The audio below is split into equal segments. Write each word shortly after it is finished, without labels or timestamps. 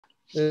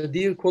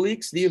Dear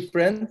colleagues, dear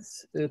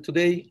friends,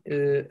 today,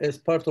 as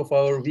part of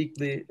our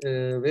weekly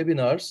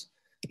webinars,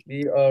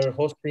 we are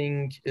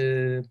hosting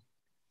a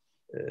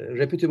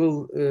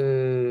reputable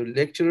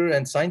lecturer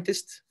and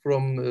scientist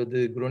from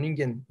the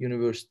Groningen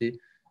University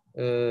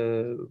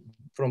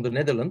from the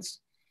Netherlands.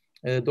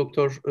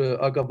 Dr.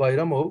 Aga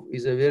Bayramov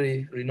is a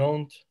very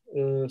renowned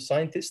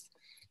scientist.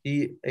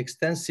 He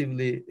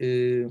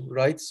extensively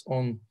writes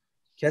on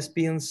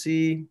Caspian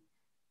Sea,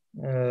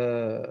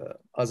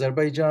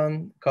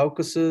 Azerbaijan,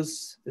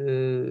 Caucasus,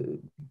 the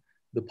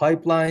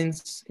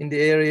pipelines in the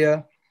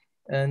area,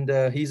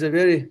 and he's a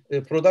very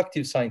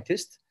productive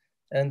scientist.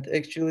 And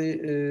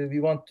actually, we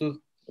want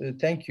to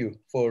thank you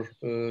for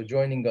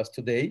joining us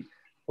today,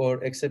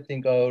 for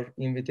accepting our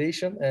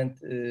invitation and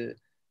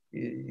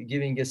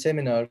giving a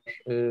seminar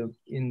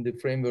in the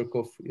framework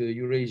of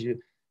Eurasian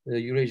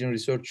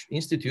Research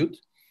Institute.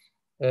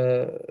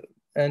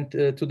 And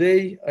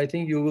today, I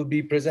think you will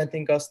be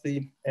presenting us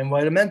the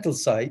environmental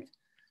side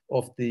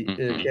of the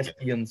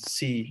Caspian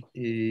Sea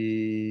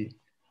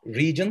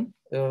region,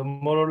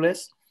 more or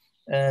less,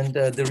 and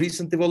the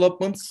recent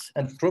developments,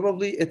 and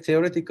probably a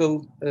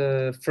theoretical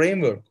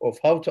framework of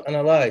how to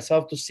analyze,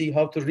 how to see,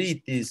 how to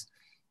read these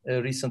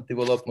recent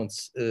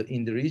developments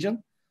in the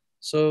region.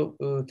 So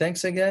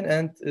thanks again,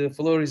 and the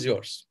floor is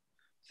yours.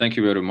 Thank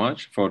you very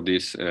much for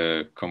this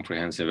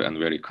comprehensive and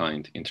very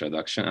kind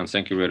introduction. And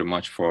thank you very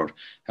much for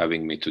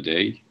having me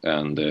today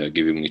and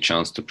giving me a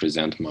chance to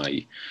present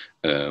my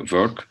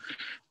work.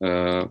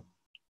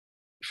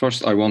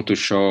 First, I want to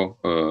show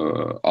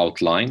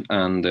outline,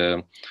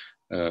 and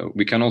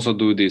we can also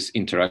do this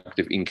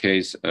interactive in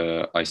case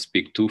I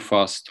speak too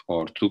fast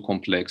or too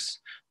complex.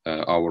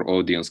 Our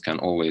audience can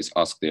always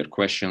ask their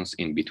questions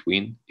in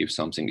between if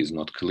something is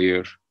not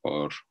clear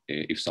or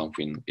if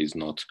something is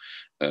not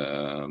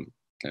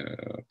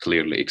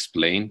clearly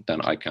explained,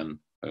 then I can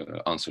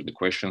answer the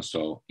question.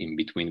 So in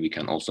between, we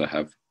can also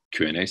have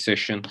Q&A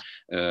session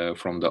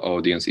from the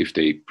audience if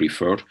they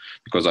prefer,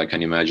 because I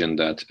can imagine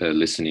that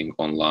listening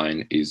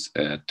online is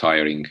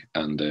tiring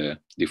and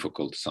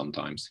difficult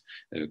sometimes,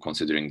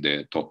 considering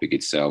the topic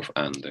itself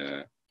and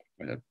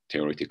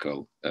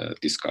theoretical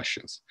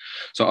discussions.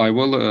 So I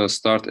will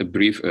start a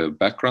brief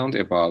background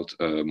about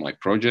my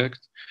project,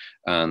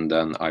 and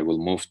then I will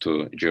move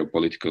to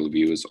geopolitical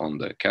views on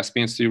the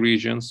Caspian Sea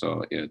region,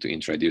 so to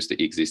introduce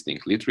the existing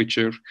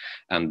literature,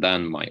 and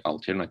then my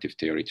alternative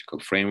theoretical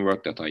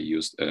framework that I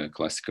used,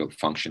 classical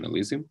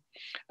functionalism.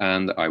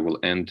 And I will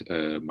end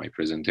my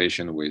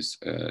presentation with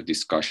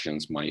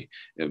discussions, my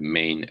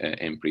main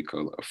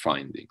empirical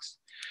findings.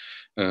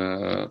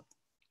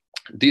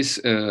 This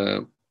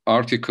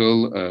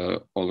article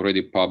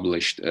already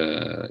published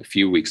a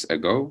few weeks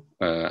ago,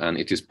 and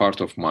it is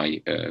part of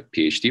my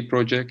PhD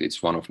project.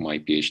 It's one of my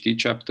PhD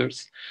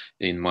chapters.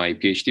 In my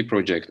PhD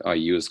project, I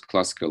use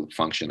classical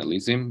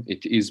functionalism.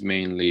 It is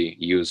mainly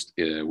used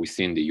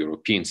within the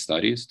European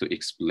studies to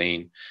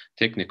explain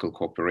technical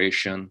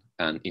cooperation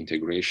and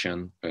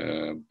integration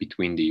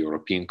between the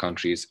European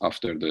countries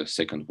after the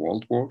Second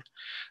World War.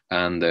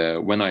 And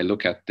when I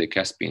look at the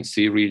Caspian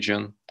Sea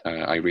region,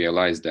 I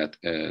realized that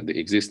the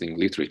existing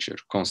literature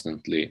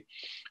constantly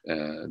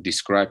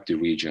described the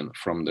region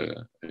from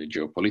the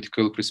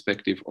geopolitical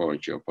perspective or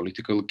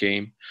geopolitical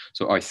game.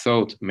 So I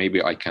thought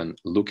maybe I can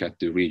look at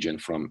the region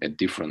from a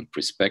different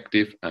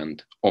perspective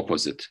and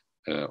opposite,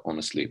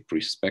 honestly,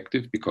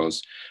 perspective,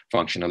 because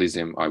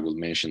functionalism, I will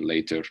mention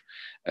later,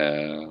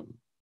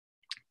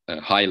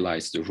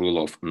 highlights the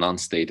role of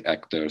non-state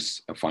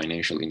actors,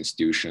 financial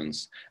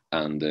institutions,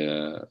 and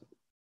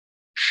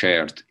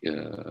shared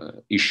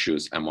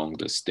issues among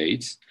the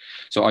states.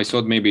 So I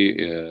thought maybe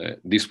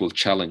this will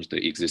challenge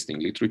the existing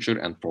literature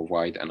and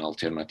provide an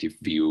alternative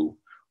view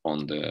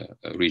on the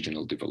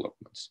regional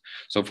developments.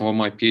 So for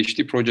my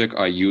PhD project,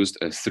 I used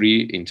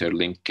 3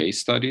 interlinked case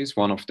studies.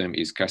 One of them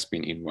is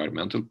Caspian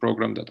Environmental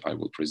Program that I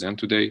will present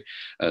today.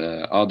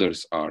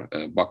 Others are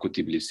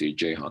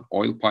Baku-Tbilisi-Ceyhan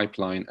oil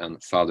pipeline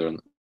and Southern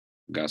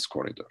gas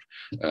corridor,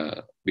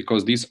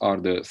 because these are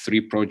the 3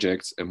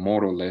 projects,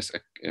 more or less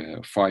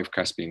 5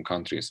 Caspian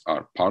countries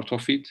are part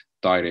of it,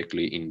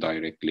 directly,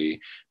 indirectly,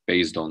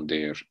 based on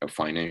their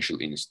financial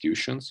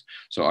institutions.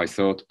 So I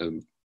thought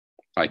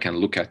I can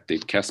look at the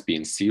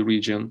Caspian Sea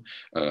region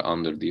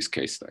under these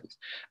case studies.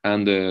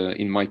 And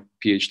in my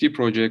PhD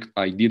project,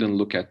 I didn't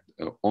look at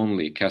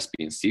only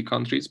Caspian Sea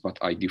countries, but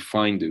I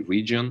defined the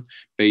region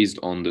based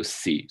on the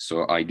sea.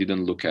 So I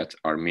didn't look at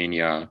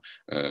Armenia,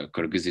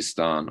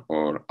 Kyrgyzstan,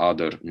 or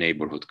other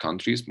neighborhood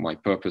countries. My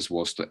purpose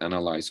was to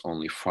analyze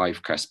only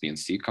 5 Caspian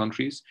Sea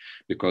countries,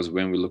 because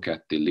when we look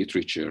at the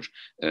literature,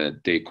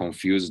 they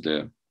confuse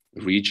the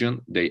region.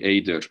 They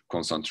either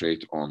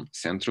concentrate on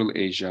Central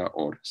Asia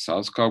or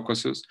South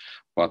Caucasus,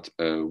 but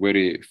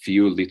very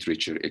few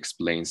literature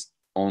explains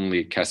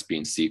only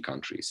Caspian Sea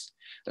countries,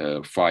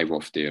 5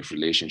 of their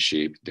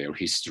relationship, their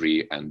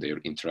history, and their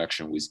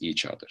interaction with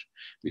each other.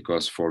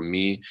 Because for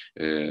me,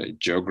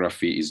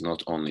 geography is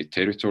not only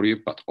territory,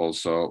 but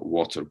also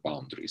water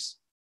boundaries.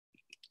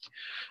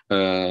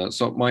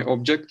 So my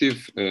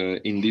objective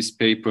in this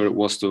paper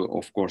was to,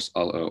 of course,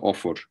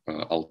 offer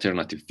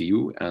alternative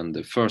view.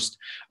 And first,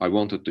 I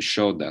wanted to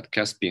show that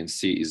Caspian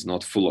Sea is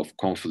not full of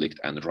conflict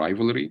and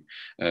rivalry.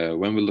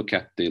 When we look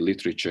at the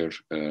literature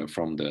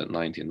from the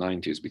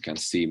 1990s, we can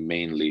see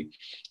mainly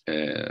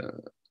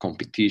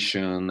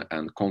competition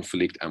and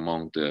conflict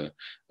among the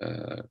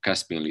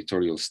Caspian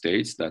littoral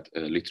states that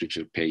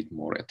literature paid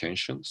more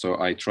attention.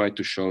 So I tried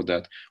to show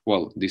that,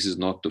 well, this is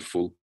not the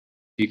full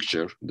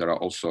picture. There are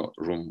also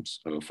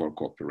rooms for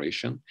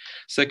cooperation.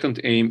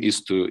 Second aim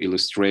is to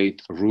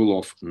illustrate role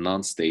of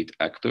non-state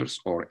actors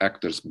or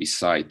actors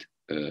beside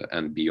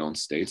and beyond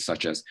states,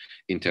 such as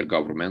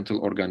intergovernmental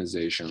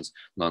organizations,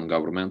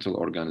 non-governmental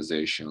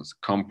organizations,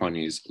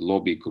 companies,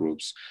 lobby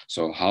groups.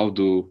 So how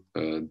do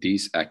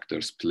these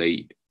actors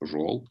play a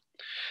role?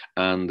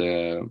 And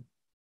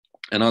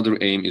another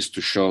aim is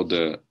to show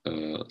the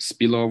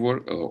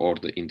spillover or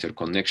the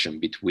interconnection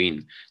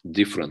between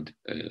different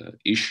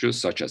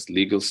issues, such as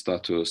legal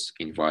status,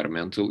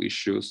 environmental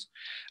issues,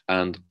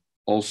 and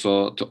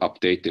also to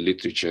update the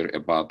literature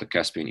about the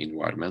Caspian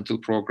Environmental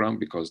Program,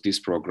 because this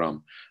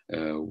program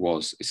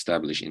was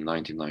established in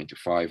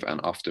 1995,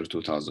 and after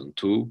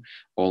 2002,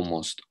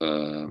 almost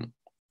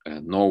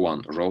no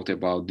one wrote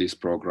about this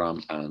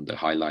program and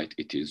highlight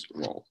its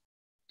role.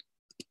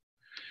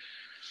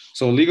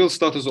 So legal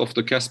status of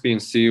the Caspian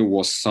Sea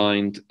was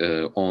signed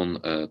on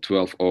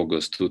 12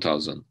 August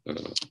 2000.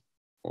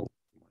 Oh, I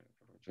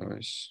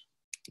apologize.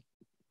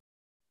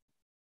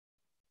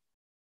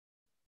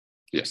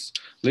 Yes,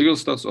 legal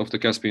status of the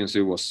Caspian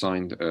Sea was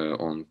signed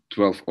on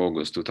 12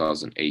 August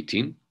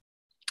 2018.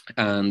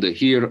 And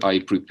here I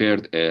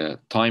prepared a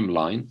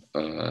timeline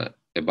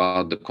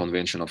about the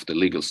convention of the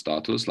legal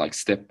status, like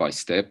step by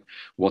step,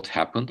 what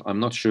happened. I'm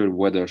not sure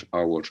whether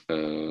our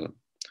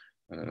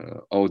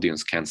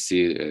audience can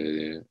see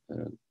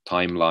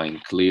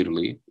timeline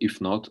clearly. If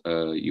not,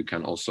 you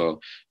can also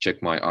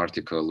check my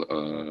article,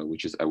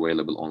 which is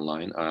available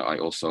online. I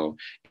also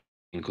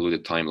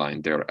included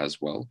timeline there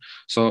as well.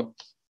 So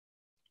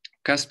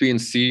Caspian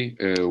Sea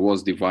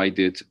was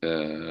divided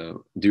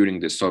during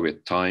the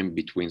Soviet time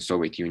between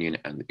Soviet Union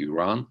and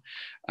Iran.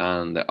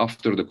 And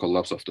after the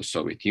collapse of the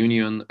Soviet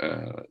Union,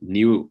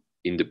 new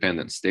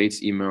independent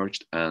states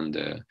emerged,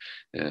 and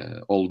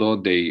although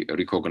they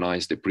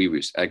recognized the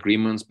previous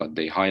agreements, but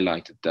they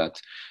highlighted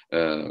that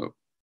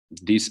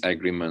these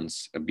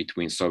agreements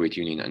between Soviet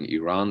Union and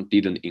Iran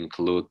didn't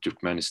include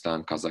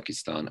Turkmenistan,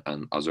 Kazakhstan,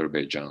 and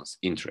Azerbaijan's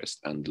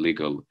interest and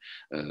legal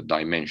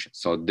dimension.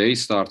 So they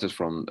started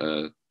from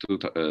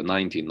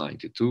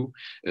 1992,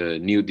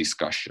 new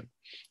discussion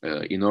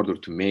in order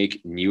to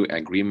make new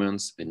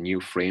agreements and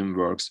new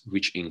frameworks,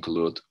 which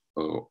include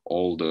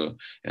all the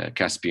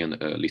Caspian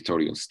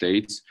littoral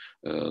states,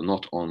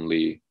 not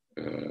only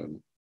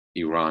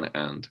Iran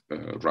and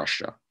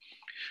Russia.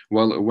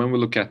 Well, when we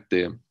look at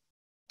the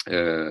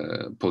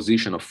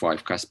position of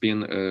 5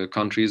 Caspian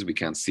countries, we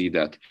can see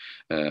that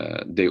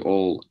they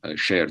all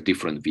share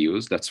different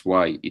views. That's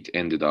why it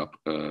ended up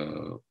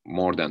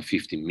more than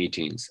 50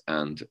 meetings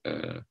and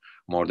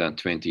more than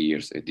 20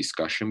 years a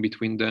discussion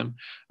between them.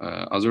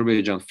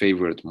 Azerbaijan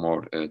favored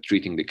more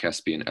treating the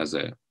Caspian as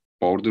a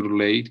border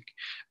lake.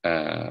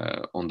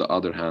 On the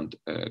other hand,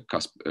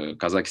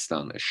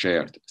 Kazakhstan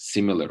shared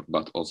similar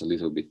but also a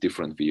little bit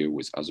different view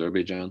with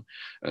Azerbaijan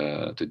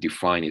to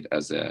define it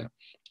as a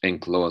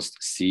enclosed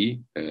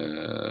sea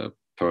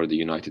per the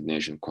United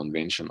Nations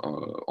Convention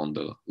on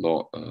the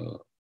law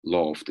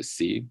of the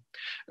sea.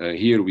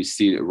 Here we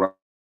see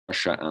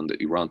Russia and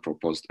Iran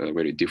proposed a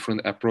very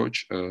different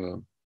approach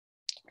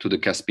to the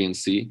Caspian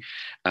Sea,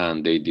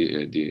 and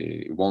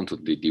they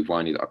wanted to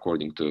define it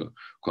according to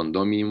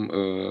condominium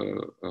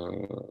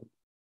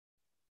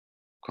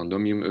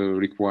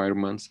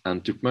requirements.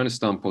 And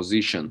Turkmenistan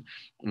position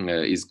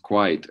is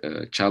quite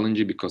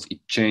challenging because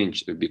it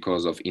changed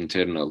because of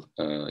internal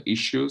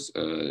issues.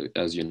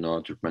 As you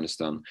know,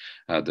 Turkmenistan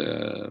had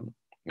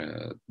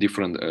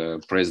different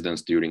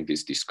presidents during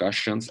these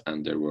discussions,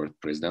 and there were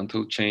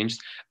presidential changes,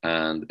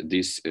 and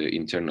this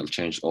internal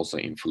change also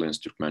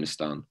influenced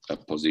Turkmenistan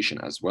position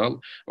as well.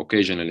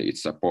 Occasionally it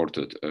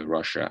supported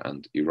Russia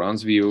and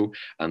Iran's view,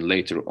 and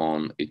later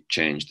on it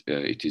changed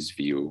its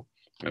view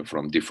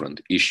from different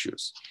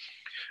issues.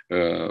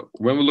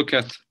 When we look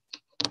at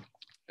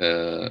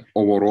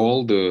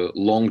overall the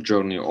long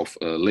journey of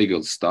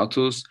legal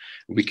status,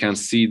 we can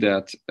see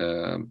that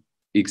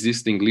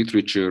existing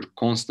literature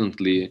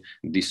constantly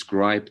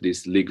describe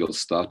this legal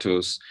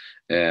status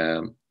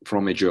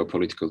from a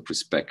geopolitical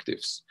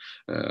perspectives.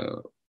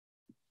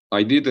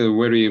 I did a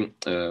very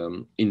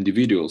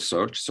individual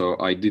search. So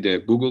I did a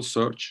Google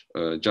search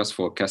just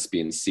for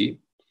Caspian Sea.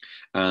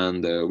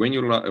 And when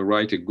you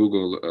write a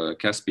Google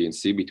Caspian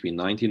Sea between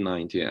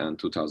 1990 and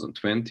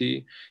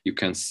 2020, you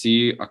can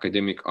see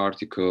academic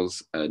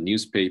articles,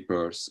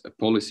 newspapers,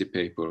 policy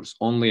papers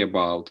only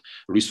about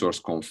resource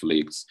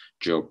conflicts,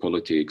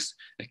 geopolitics,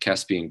 a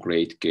Caspian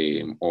Great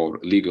Game, or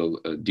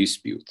legal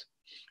dispute,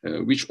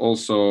 which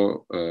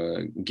also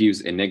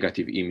gives a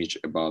negative image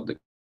about the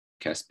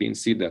Caspian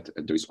Sea, that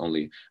there is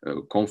only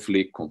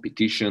conflict,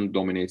 competition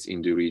dominates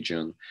in the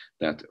region,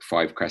 that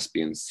 5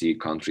 Caspian Sea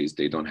countries,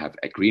 they don't have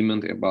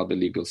agreement about the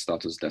legal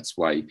status. That's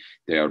why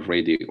they are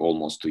ready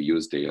almost to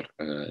use their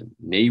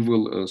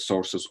naval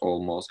sources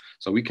almost.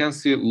 So we can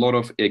see a lot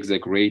of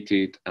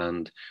exaggerated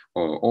and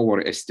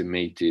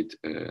overestimated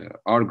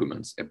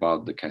arguments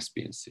about the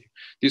Caspian Sea.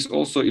 This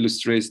also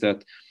illustrates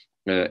that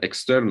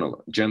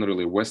external,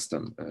 generally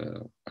Western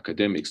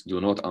academics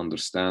do not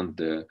understand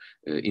the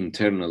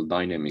internal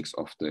dynamics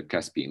of the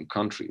Caspian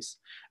countries.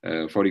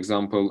 For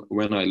example,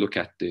 when I look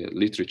at the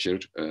literature,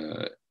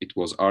 it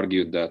was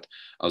argued that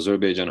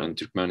Azerbaijan and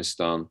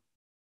Turkmenistan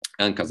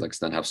and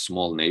Kazakhstan have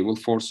small naval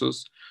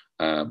forces,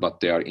 but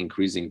they are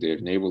increasing their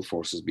naval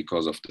forces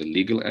because of the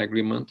legal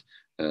agreement.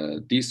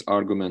 These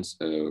arguments,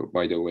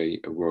 by the way,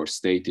 were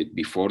stated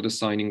before the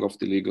signing of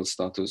the legal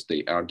status.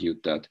 They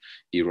argued that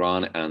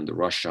Iran and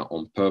Russia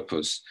on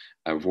purpose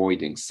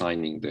avoiding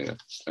signing the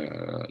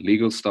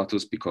legal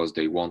status because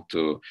they want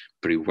to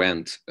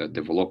prevent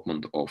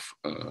development of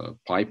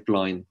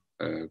pipeline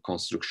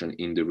construction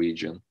in the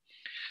region.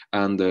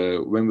 And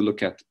when we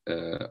look at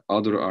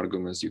other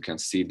arguments, you can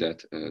see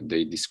that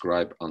they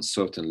describe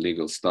uncertain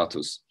legal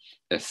status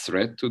a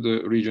threat to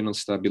the regional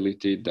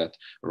stability, that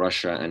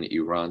Russia and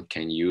Iran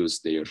can use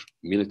their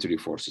military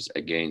forces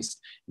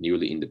against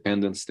newly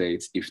independent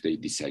states if they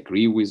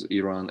disagree with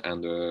Iran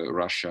and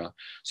Russia.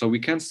 So we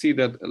can see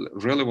that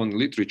relevant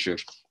literature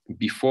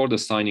before the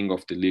signing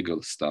of the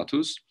legal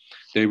status,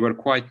 they were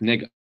quite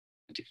negative.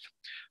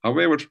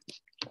 However,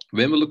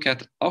 when we look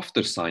at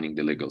after signing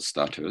the legal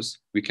status,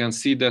 we can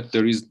see that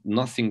there is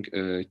nothing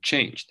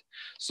changed.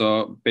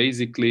 So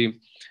basically,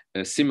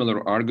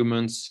 similar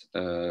arguments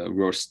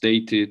were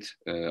stated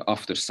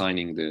after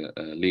signing the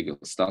legal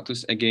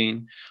status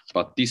again,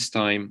 but this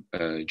time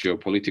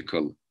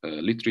geopolitical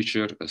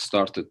literature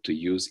started to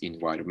use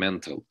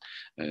environmental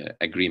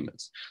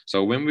agreements.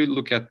 So when we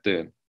look at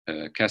the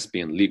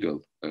Caspian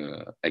legal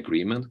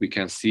agreement, we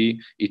can see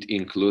it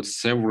includes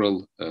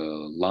several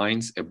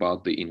lines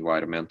about the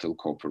environmental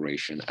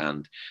cooperation,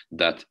 and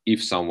that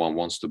if someone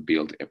wants to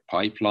build a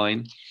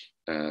pipeline,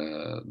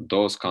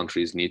 those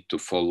countries need to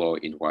follow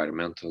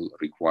environmental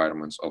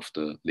requirements of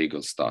the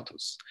legal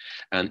status.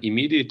 And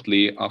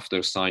immediately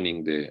after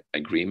signing the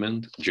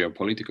agreement,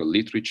 geopolitical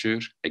literature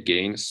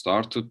again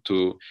started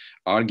to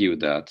argue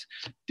that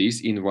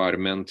these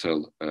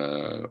environmental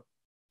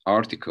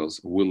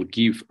articles will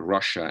give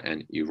Russia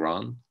and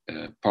Iran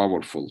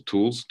powerful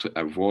tools to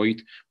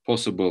avoid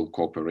possible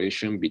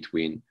cooperation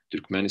between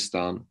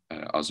Turkmenistan,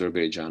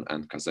 Azerbaijan,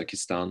 and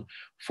Kazakhstan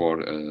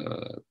for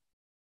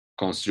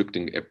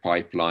constructing a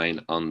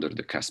pipeline under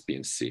the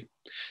Caspian Sea.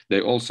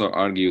 They also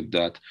argued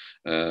that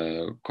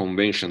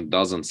convention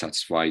doesn't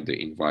satisfy the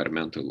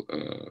environmental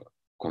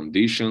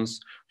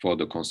conditions for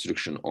the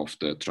construction of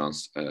the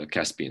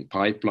Trans-Caspian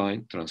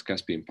pipeline.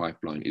 Trans-Caspian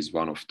pipeline is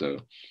one of the,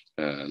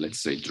 let's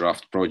say,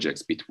 draft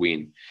projects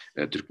between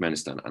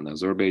Turkmenistan and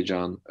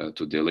Azerbaijan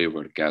to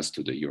deliver gas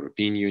to the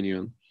European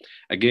Union.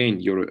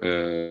 Again,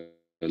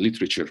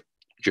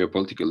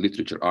 geopolitical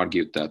literature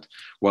argued that,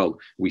 well,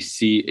 we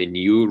see a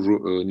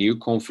new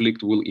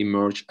conflict will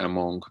emerge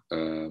among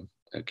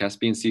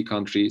Caspian Sea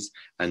countries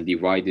and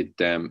divided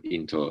them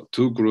into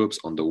 2 groups.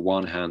 On the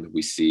one hand,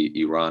 we see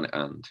Iran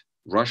and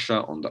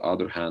Russia. On the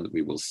other hand,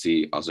 we will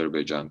see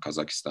Azerbaijan,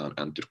 Kazakhstan,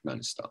 and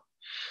Turkmenistan.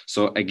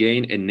 So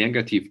again, a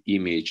negative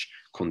image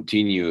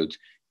continued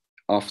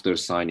after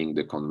signing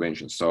the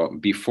convention. So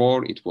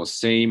before it was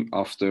same,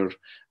 after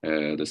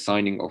the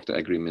signing of the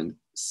agreement,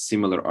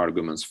 similar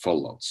arguments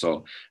followed.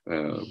 So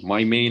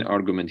my main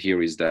argument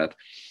here is that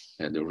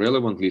the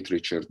relevant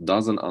literature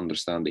doesn't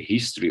understand the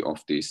history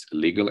of this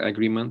legal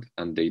agreement,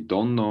 and they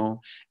don't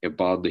know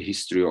about the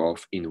history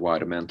of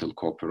environmental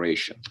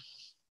cooperation.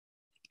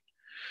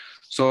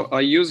 So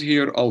I use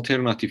here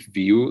alternative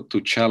view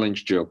to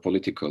challenge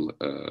geopolitical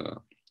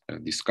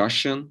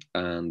discussion,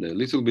 and a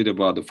little bit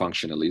about the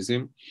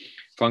functionalism.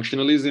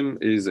 Functionalism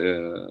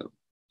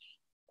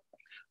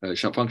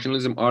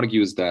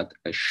argues that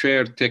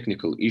shared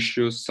technical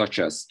issues such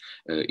as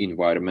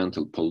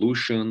environmental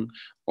pollution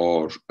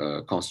or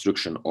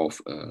construction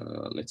of,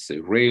 let's say,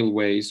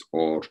 railways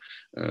or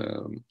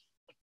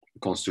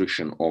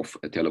construction of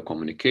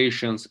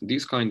telecommunications,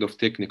 these kind of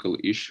technical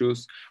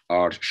issues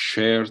are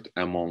shared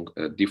among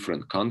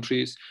different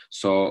countries.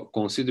 So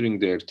considering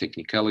their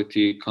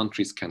technicality,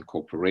 countries can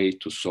cooperate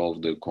to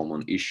solve the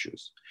common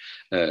issues.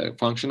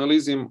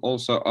 Functionalism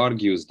also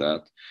argues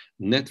that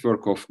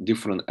network of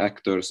different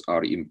actors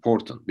are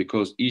important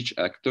because each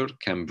actor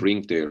can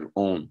bring their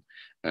own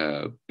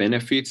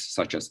benefits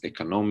such as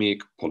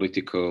economic,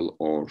 political,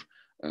 or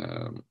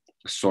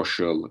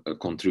social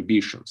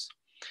contributions.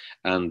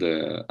 And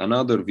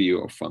another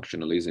view of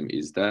functionalism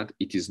is that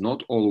it is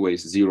not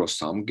always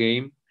zero-sum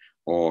game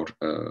or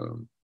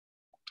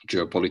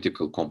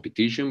geopolitical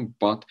competition,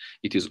 but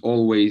it is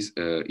always,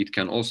 it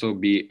can also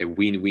be a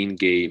win-win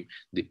game,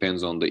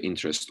 depends on the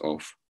interest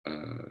of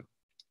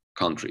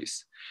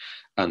countries.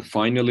 And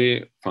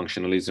finally,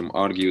 functionalism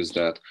argues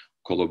that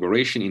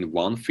collaboration in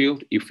one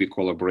field. If we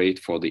collaborate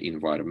for the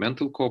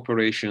environmental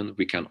cooperation,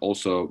 we can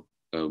also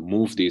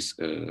move this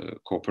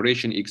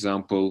cooperation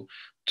example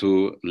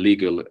to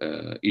legal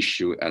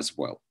issue as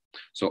well.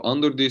 So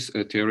under this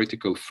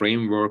theoretical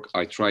framework,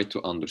 I try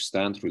to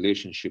understand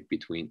relationship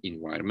between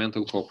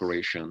environmental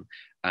cooperation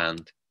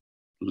and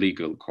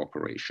legal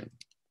cooperation.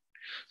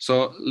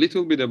 So a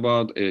little bit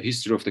about a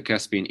history of the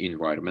Caspian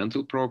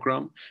Environmental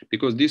Program,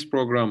 because this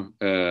program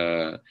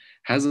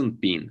hasn't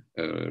been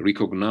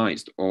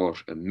recognized or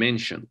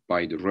mentioned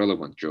by the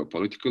relevant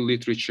geopolitical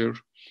literature.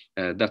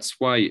 That's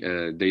why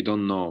they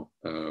don't know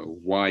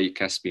why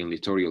Caspian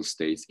littoral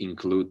states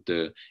include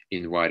the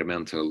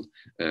environmental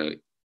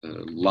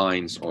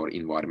lines or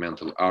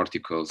environmental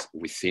articles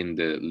within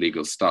the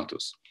legal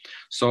status.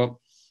 So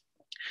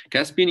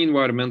Caspian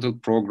Environmental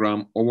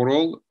Program,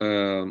 overall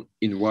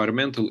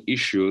environmental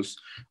issues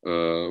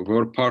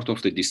were part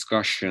of the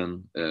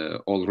discussion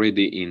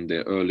already in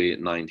the early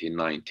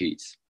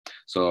 1990s.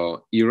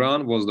 So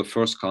Iran was the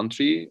first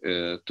country,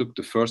 took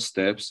the first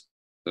steps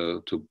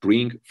to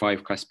bring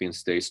 5 Caspian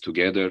states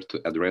together to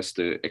address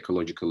the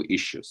ecological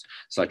issues,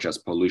 such as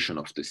pollution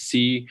of the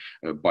sea,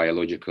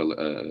 biological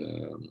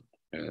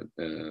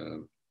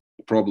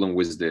problem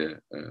with the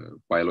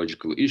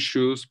biological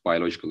issues,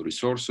 biological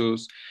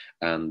resources,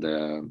 and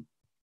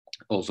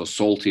also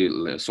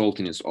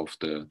saltiness of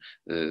the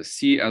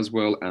sea as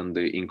well, and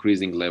the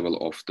increasing level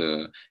of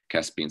the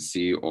Caspian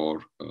Sea,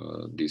 or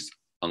this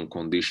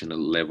unconditional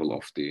level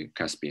of the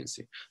Caspian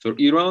Sea. So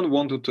Iran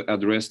wanted to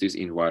address these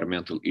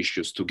environmental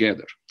issues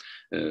together.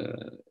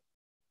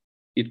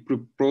 It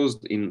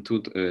proposed in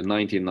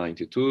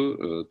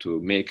 1992 to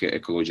make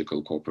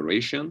ecological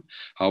cooperation.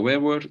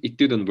 However, it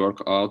didn't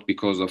work out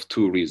because of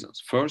 2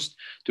 reasons. First,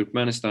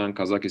 Turkmenistan,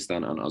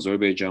 Kazakhstan, and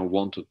Azerbaijan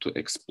wanted to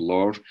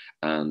explore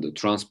and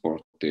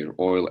transport their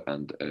oil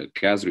and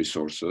gas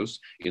resources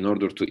in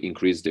order to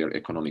increase their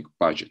economic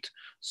budget.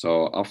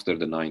 So after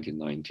the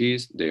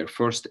 1990s, their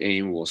first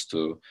aim was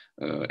to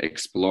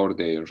explore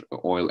their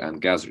oil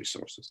and gas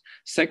resources.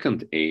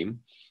 Second aim,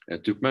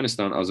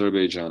 Turkmenistan,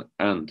 Azerbaijan,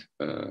 and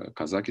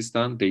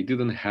Kazakhstan, they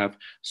didn't have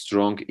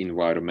strong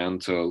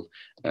environmental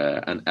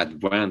and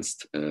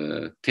advanced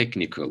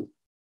technical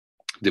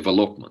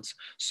developments.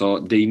 So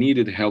they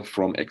needed help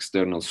from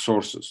external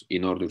sources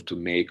in order to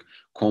make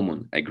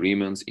common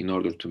agreements, in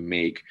order to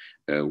make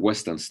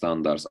Western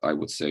standards, I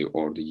would say,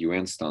 or the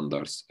UN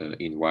standards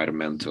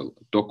environmental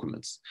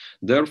documents.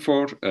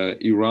 Therefore,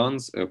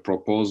 Iran's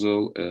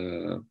proposal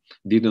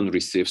didn't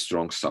receive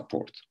strong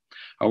support.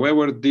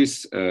 However,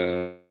 this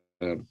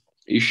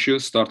issue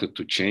started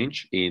to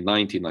change in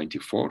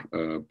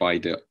 1994 by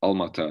the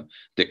Almaty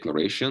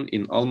Declaration.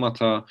 In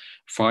Almaty,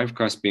 5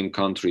 Caspian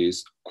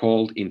countries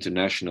called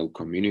international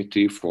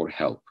community for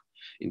help.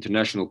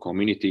 International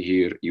community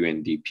here,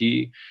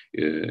 UNDP,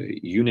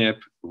 UNEP,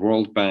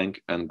 World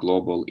Bank, and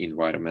Global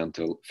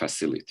Environmental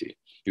Facility.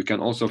 You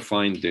can also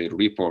find the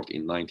report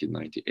in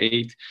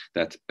 1998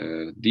 that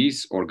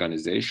these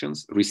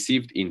organizations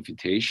received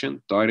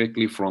invitation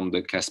directly from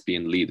the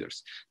Caspian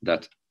leaders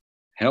that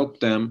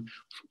helped them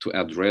to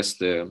address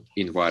the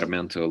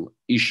environmental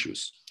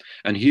issues.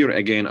 And here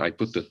again, I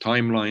put the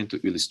timeline to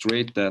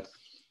illustrate that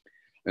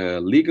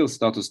legal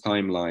status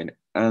timeline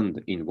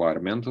and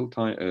environmental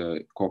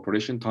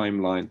cooperation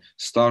timeline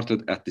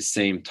started at the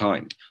same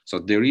time. So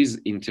there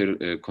is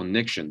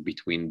interconnection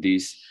between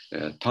these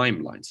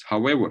timelines.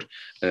 However,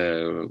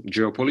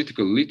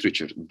 geopolitical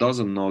literature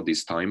doesn't know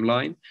this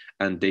timeline,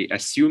 and they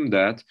assume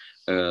that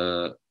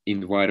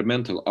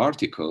environmental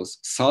articles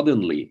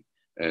suddenly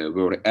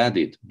were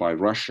added by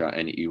Russia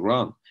and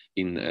Iran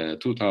in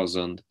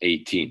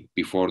 2018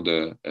 before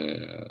the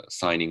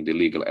signing the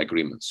legal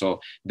agreement.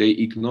 So they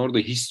ignore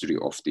the history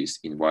of this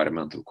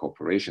environmental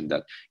cooperation,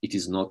 that it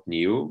is not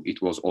new,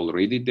 it was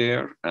already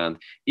there, and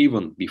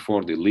even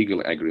before the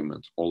legal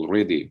agreement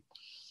already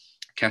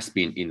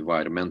Caspian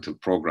Environmental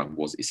Program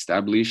was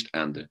established,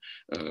 and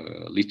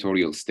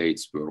littoral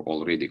states were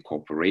already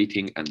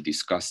cooperating and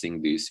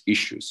discussing these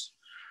issues.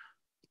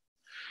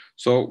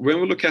 So when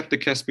we look at the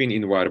Caspian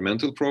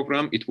Environmental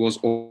Program, it was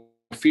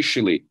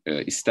officially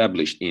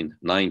established in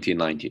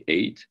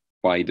 1998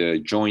 by the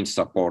joint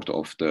support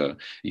of the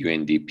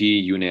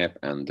UNDP, UNEP,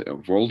 and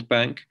World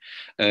Bank.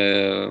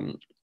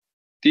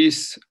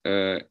 This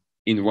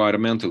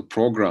environmental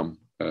program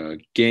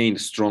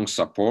gained strong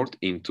support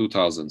in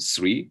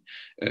 2003,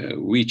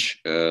 which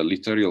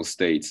littoral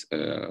states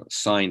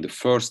signed the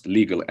first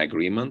legal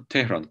agreement,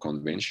 Tehran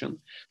Convention.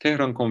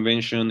 Tehran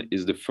Convention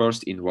is the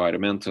first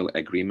environmental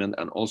agreement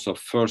and also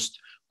first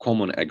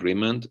common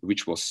agreement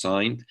which was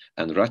signed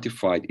and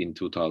ratified in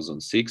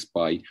 2006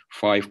 by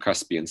 5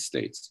 Caspian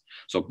states.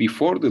 So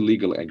before the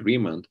legal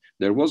agreement,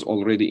 there was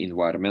already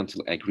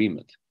environmental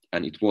agreement,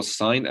 and it was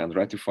signed and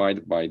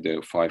ratified by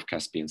the 5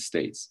 Caspian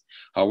states.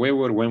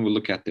 However, when we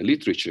look at the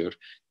literature,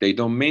 they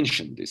don't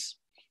mention this.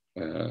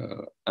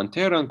 And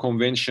Tehran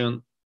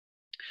Convention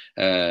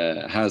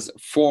has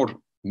 4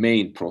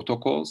 main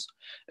protocols.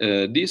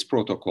 These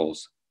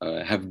protocols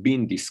have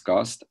been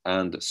discussed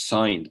and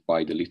signed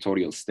by the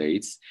littoral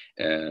states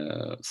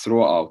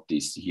throughout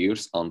these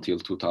years until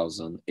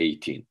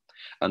 2018.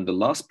 And the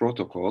last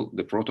protocol,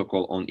 the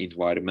protocol on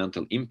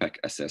environmental impact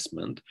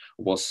assessment,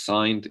 was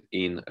signed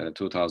in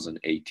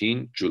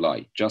 2018,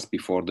 July, just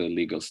before the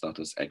legal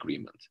status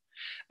agreement.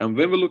 And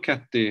when we look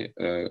at the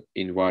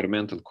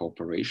environmental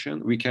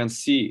cooperation, we can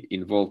see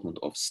involvement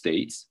of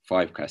states,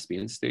 5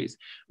 Caspian states.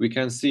 We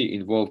can see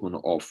involvement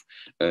of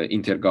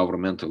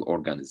intergovernmental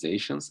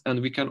organizations,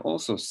 and we can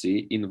also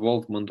see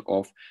involvement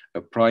of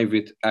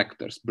private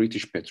actors.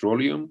 British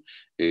Petroleum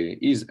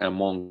is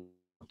among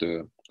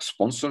the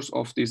sponsors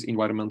of this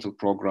environmental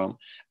program,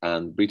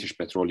 and British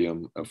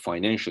Petroleum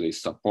financially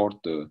support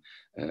the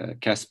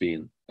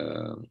Caspian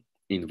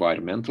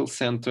Environmental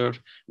Center,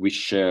 which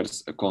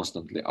shares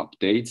constantly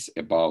updates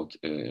about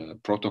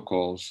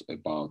protocols,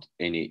 about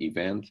any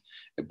event,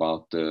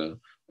 about the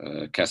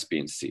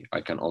Caspian Sea.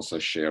 I can also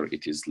share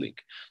its link.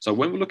 So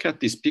when we look at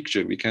this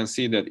picture, we can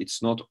see that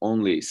it's not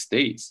only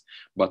states,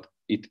 but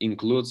it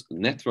includes a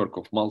network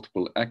of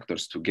multiple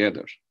actors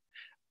together.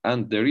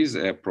 And there is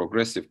a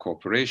progressive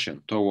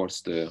cooperation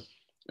towards the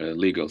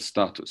legal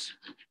status.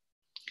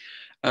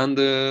 And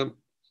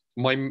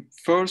my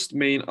first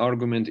main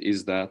argument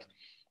is that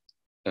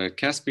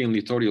Caspian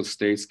littoral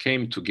states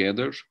came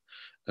together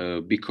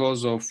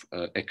because of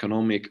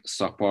economic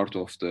support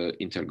of the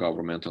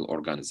intergovernmental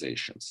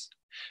organizations.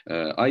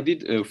 I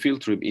did a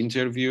field trip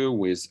interview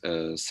with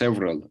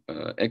several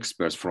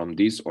experts from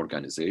these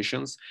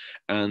organizations,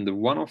 and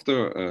one of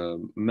the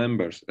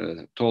members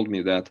told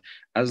me that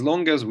as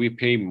long as we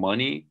pay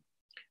money,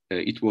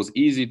 it was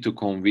easy to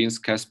convince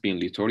Caspian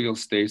littoral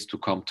states to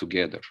come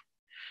together,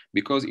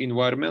 because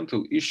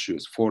environmental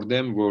issues for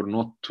them were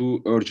not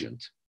too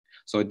urgent.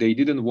 So they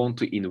didn't want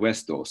to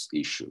invest those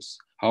issues.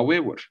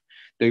 However,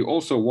 they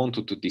also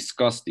wanted to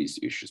discuss these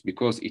issues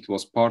because it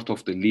was part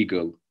of the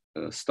legal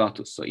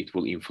status, so it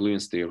will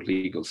influence their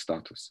legal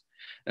status.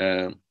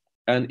 And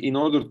in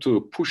order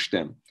to push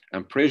them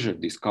and pressure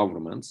these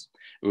governments,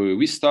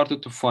 we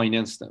started to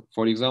finance them.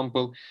 For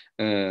example,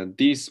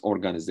 these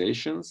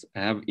organizations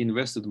have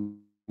invested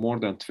more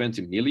than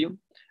 20 million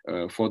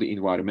for the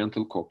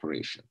environmental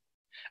cooperation.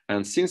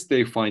 And since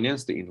they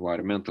financed the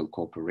environmental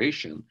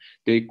cooperation,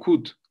 they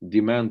could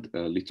demand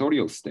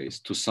littoral states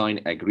to sign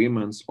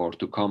agreements or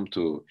to come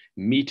to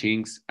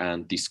meetings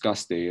and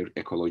discuss their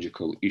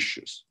ecological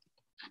issues.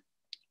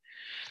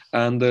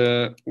 And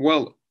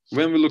well,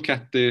 when we look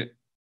at the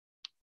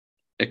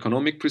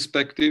economic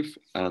perspective,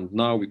 and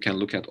now we can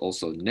look at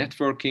also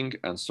networking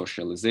and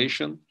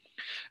socialization,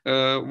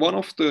 one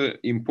of the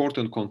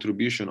important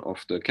contribution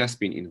of the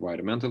Caspian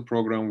Environmental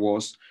Program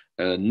was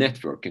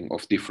networking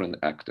of different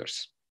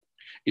actors.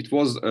 It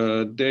was,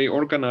 they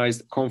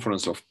organized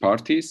conference of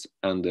parties,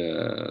 and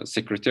the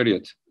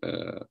Secretariat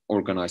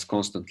organized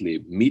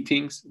constantly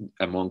meetings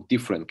among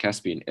different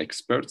Caspian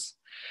experts.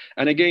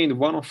 And again,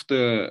 one of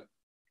the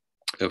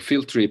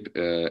field trip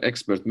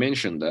expert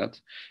mentioned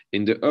that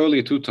in the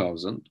early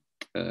 2000s,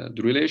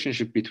 the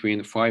relationship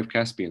between 5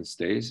 Caspian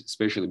states,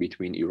 especially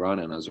between Iran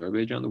and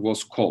Azerbaijan,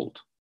 was cold.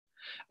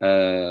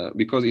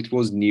 Because it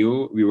was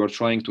new, we were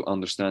trying to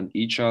understand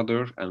each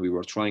other, and we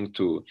were trying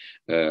to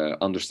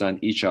understand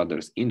each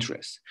other's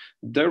interests.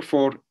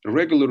 Therefore,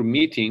 regular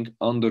meeting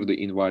under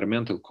the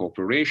environmental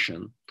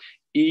cooperation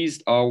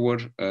eased our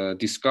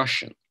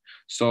discussion.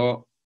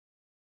 So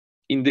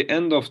in the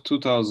end of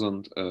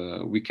 2000,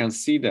 we can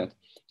see that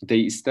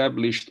they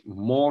established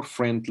more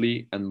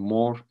friendly and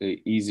more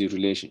easy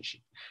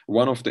relationship.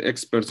 One of the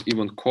experts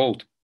even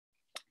called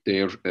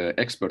their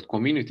expert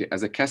community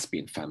as a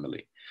Caspian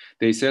family.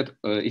 They said,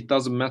 it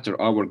doesn't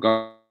matter, our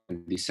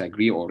government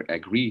disagree or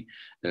agree,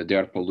 they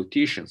are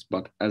politicians,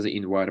 but as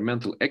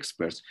environmental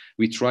experts,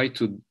 we try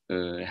to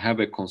have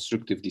a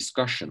constructive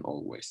discussion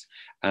always.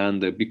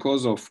 And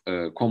because of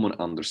common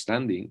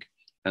understanding,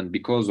 and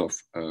because of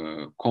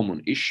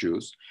common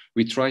issues,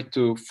 we try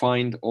to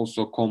find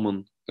also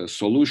common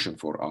solution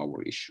for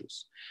our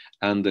issues.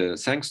 And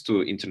thanks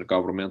to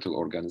intergovernmental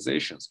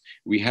organizations,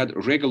 we had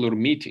regular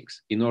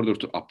meetings in order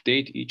to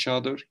update each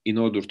other, in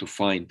order to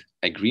find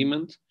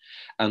agreement.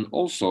 And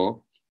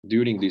also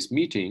during these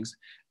meetings,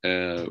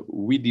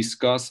 we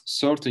discuss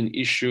certain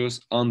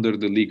issues under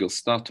the legal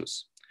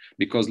status,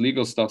 because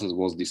legal status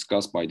was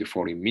discussed by the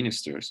foreign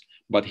ministers.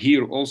 But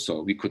here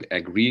also we could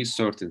agree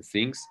certain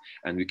things,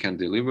 and we can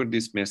deliver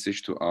this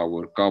message to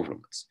our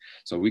governments.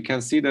 So we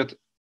can see that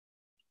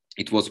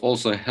it was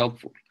also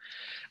helpful.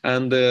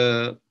 And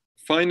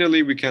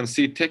finally, we can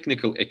see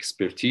technical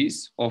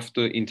expertise of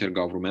the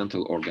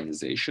intergovernmental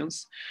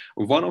organizations.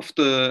 One of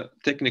the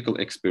technical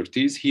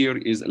expertise here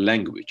is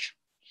language.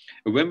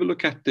 When we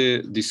look at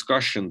the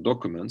discussion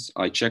documents,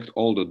 I checked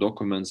all the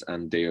documents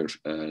and their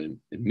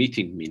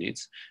meeting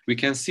minutes. We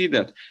can see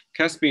that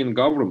Caspian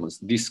governments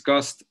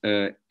discussed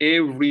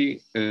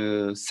every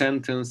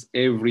sentence,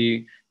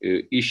 every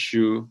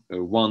issue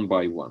one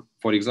by one.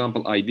 For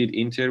example, I did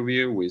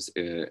interview with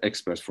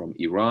experts from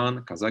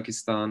Iran,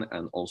 Kazakhstan,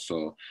 and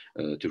also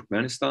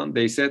Turkmenistan.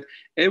 They said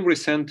every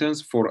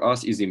sentence for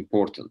us is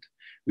important.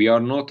 We are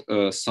not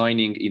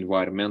signing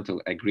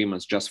environmental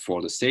agreements just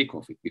for the sake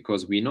of it,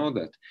 because we know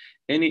that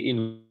any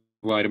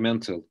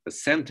environmental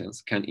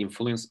sentence can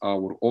influence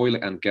our oil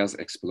and gas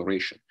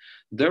exploration.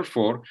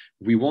 Therefore,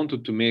 we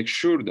wanted to make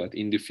sure that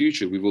in the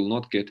future we will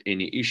not get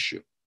any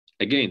issue.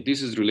 Again,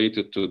 this is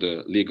related to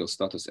the legal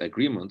status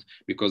agreement,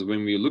 because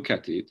when we look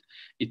at it,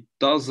 it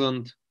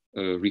doesn't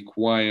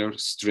require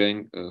strong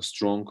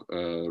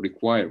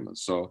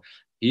requirements. So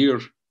here,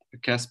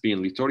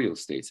 Caspian littoral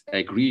states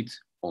agreed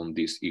on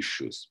these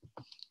issues.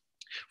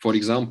 For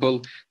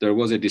example, there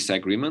was a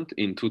disagreement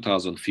in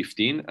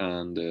 2015,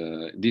 and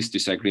this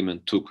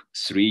disagreement took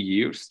 3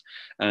 years.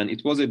 And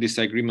it was a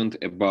disagreement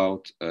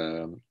about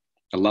a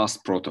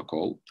last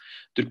protocol.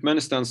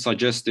 Turkmenistan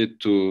suggested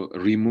to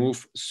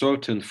remove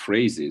certain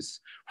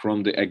phrases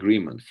from the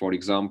agreement. For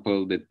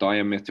example, the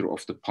diameter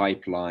of the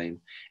pipeline,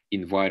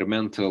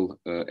 environmental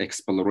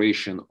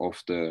exploration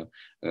of the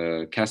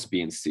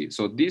Caspian Sea.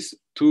 So these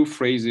two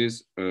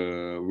phrases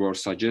were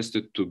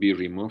suggested to be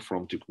removed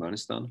from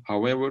Turkmenistan.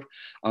 However,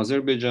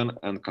 Azerbaijan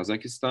and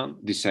Kazakhstan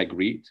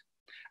disagreed,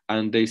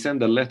 and they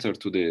sent a letter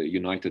to the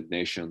United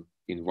Nations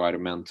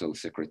Environmental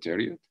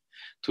Secretariat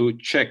to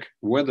check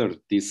whether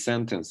these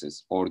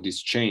sentences or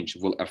this change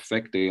will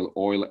affect the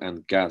oil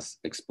and gas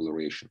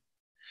exploration.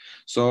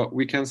 So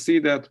we can see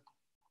that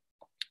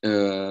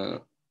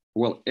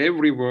well,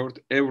 every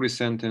word, every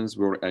sentence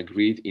were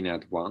agreed in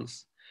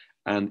advance.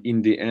 And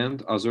in the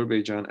end,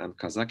 Azerbaijan and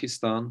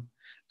Kazakhstan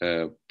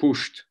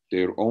pushed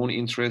their own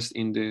interest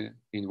in the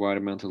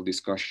environmental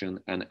discussion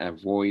and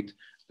avoid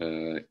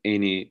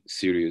any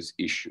serious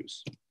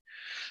issues.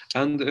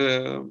 And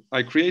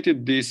I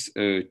created this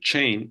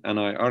chain, and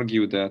I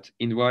argue that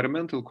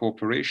environmental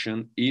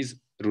cooperation is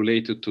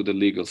related to the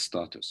legal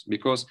status,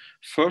 because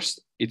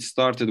first it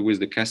started with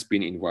the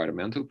Caspian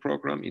Environmental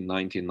Program in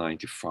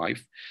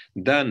 1995.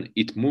 Then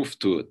it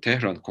moved to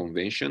Tehran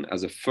Convention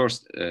as a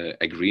first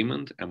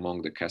agreement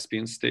among the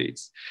Caspian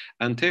states.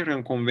 And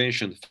Tehran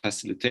Convention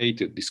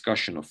facilitated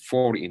discussion of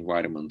 4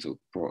 environmental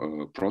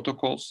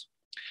protocols.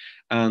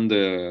 And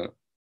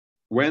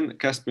when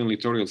Caspian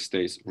littoral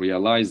states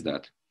realized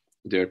that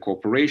their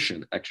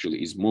cooperation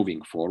actually is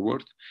moving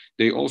forward,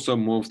 they also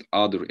moved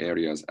other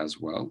areas as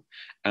well.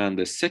 And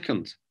the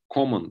second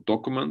common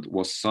document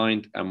was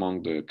signed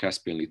among the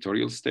Caspian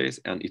littoral states,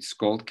 and it's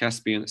called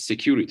Caspian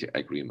Security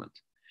Agreement.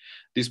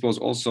 This was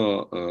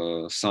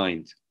also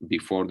signed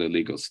before the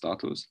legal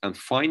status. And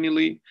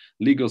finally,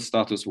 legal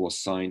status was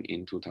signed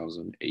in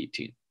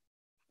 2018.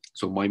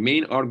 So my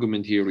main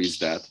argument here is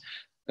that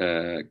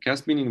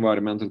Caspian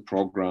Environmental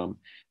Program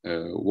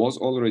was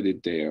already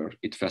there.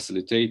 It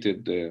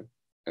facilitated the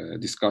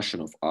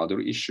discussion of other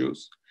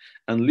issues.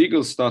 And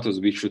legal status,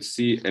 we should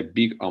see a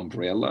big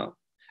umbrella.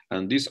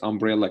 And this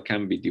umbrella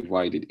can be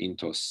divided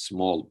into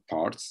small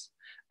parts.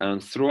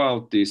 And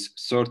throughout this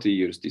 30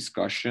 years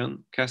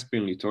discussion,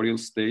 Caspian littoral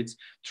states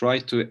try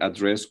to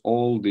address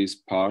all these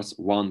parts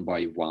one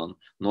by one,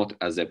 not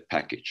as a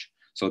package.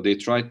 So they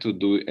try to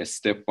do a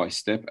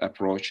step-by-step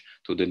approach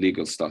to the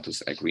legal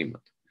status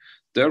agreement.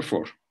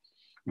 Therefore,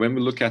 when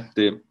we look at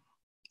the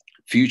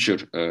future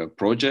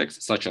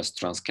projects such as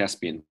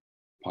Trans-Caspian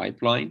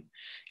pipeline,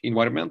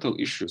 environmental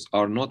issues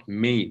are not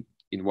main,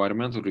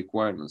 environmental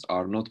requirements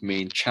are not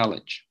main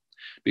challenge,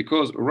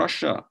 because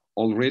Russia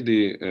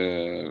already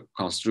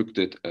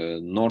constructed a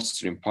Nord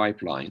Stream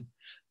pipeline,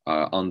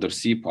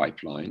 undersea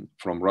pipeline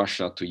from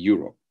Russia to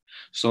Europe.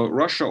 So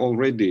Russia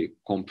already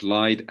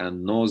complied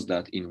and knows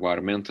that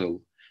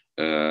environmental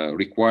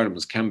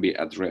requirements can be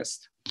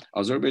addressed.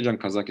 Azerbaijan,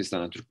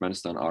 Kazakhstan, and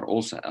Turkmenistan are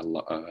also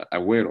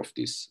aware of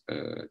these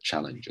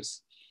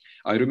challenges.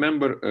 I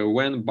remember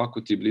when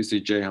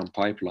Baku-Tbilisi-Ceyhan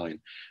pipeline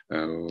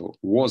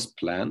was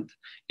planned,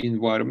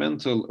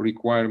 environmental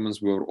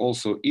requirements were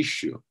also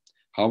issued.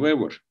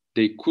 However,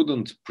 they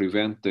couldn't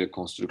prevent the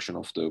construction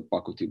of the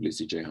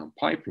Baku-Tbilisi-Ceyhan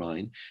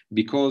pipeline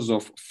because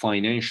of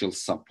financial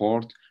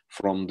support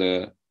from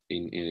the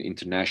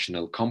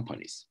international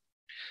companies.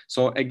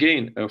 So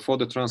again, for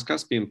the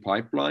Trans-Caspian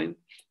pipeline,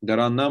 there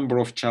are a number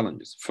of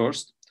challenges.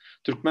 First,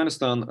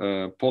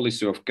 Turkmenistan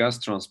policy of gas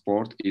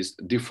transport is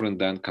different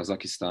than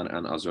Kazakhstan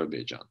and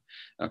Azerbaijan.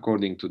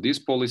 According to this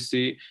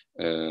policy,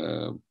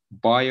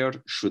 buyer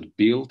should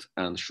build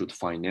and should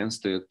finance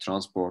the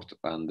transport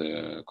and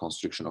the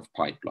construction of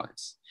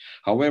pipelines.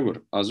 However,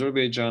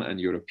 Azerbaijan and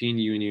European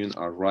Union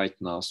are right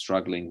now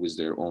struggling with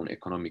their own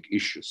economic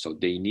issues, so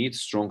they need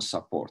strong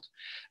support.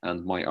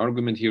 And my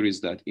argument here is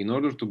that in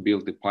order to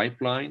build the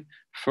pipeline,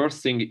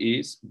 first thing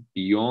is,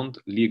 beyond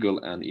legal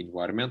and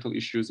environmental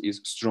issues,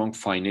 is strong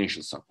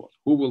financial support.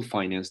 Who will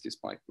finance this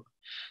pipeline?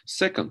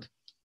 Second,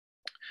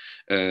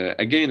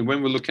 again,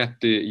 when we look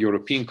at the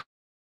European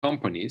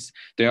companies,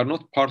 they are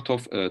not part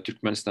of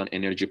Turkmenistan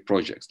energy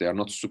projects. They are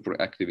not super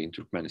active in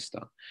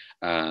Turkmenistan.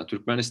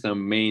 Turkmenistan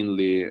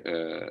mainly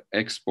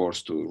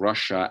exports to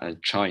Russia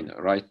and China.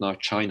 Right now,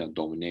 China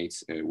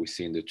dominates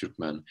within the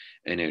Turkmen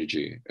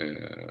energy,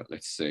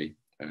 let's say,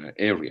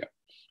 area.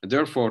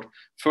 Therefore,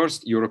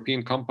 first,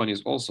 European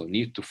companies also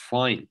need to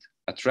find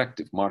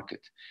attractive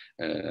market.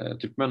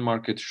 Turkmen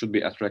market should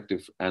be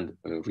attractive and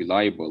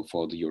reliable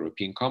for the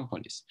European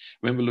companies.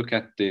 When we look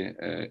at the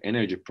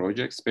energy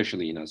projects,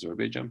 especially in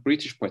Azerbaijan,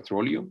 British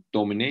Petroleum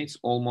dominates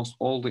almost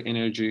all the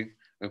energy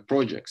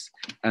projects,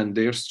 and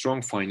their strong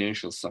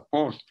financial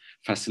support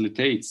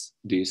facilitates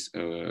this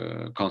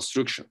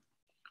construction.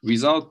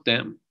 Without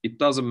them, it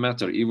doesn't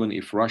matter even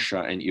if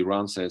Russia and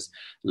Iran says,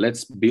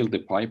 let's build a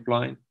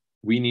pipeline,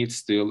 we need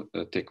still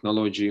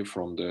technology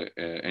from the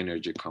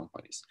energy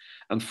companies.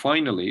 And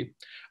finally,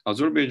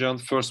 Azerbaijan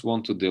first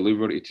want to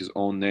deliver its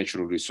own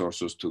natural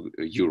resources to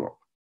Europe,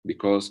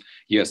 because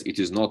yes, it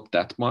is not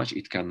that much,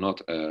 it cannot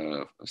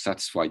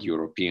satisfy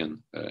European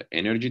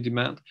energy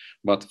demand,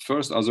 but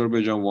first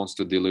Azerbaijan wants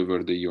to deliver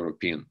the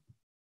European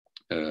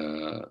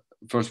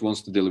first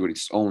wants to deliver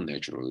its own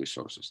natural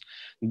resources.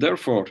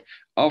 Therefore,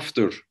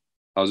 after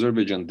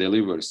Azerbaijan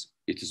delivers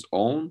its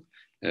own,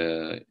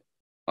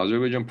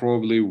 Azerbaijan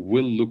probably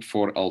will look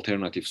for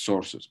alternative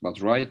sources,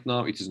 but right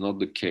now it is not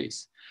the case.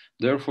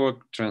 Therefore,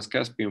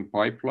 Trans-Caspian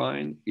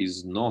pipeline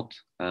is not,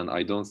 and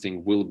I don't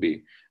think will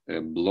be,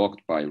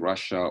 blocked by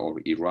Russia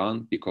or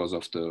Iran because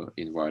of the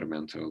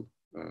environmental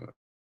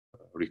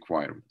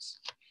requirements.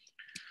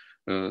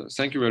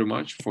 Thank you very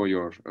much for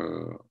your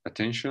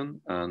attention,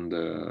 and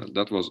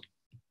that was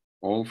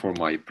all for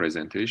my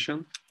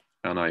presentation,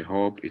 and I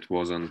hope it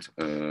wasn't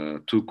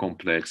too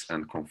complex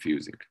and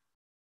confusing.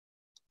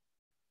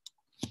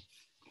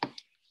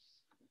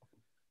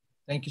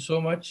 Thank you so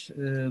much,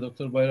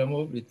 Dr.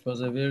 Bayramov. It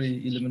was a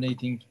very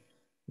illuminating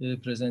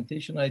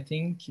presentation, I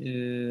think,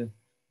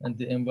 and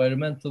the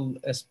environmental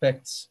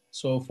aspects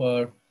so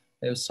far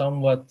have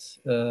somewhat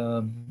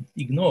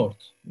ignored,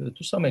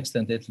 to some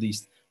extent at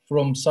least,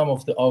 from some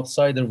of the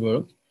outsider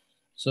world.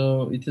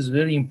 So it is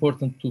very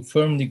important to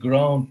firmly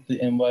ground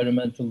the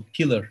environmental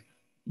pillar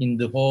in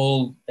the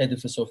whole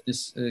edifice of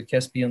this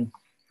Caspian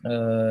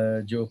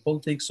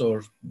geopolitics,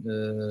 or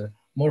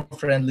more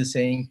friendly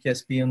saying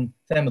Caspian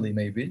family,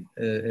 maybe,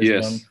 as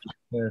yes.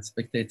 One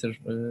spectator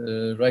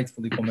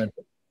rightfully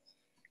commented.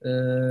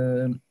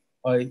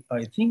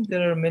 I think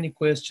there are many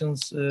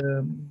questions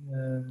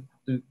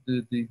the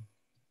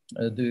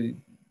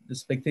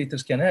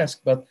spectators can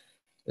ask, but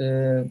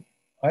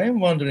I am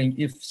wondering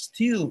if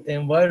still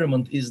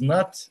environment is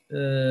not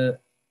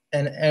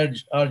an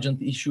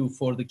urgent issue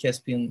for the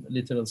Caspian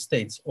littoral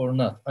states or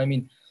not. I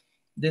mean,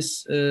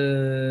 this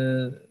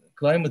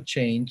climate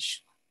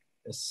change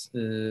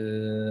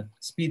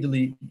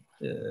speedily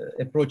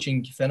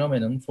approaching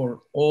phenomenon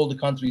for all the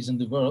countries in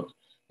the world,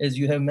 as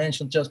you have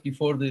mentioned just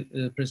before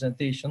the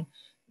presentation,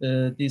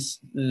 this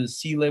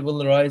sea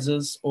level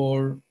rises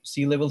or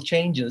sea level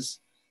changes,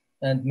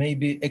 and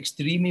maybe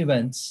extreme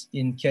events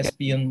in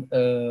Caspian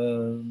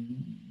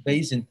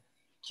basin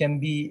can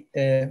be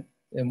a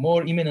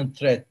more imminent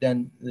threat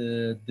than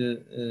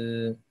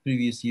the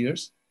previous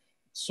years.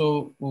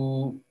 So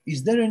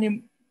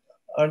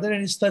are there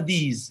any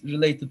studies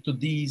related to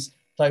these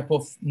type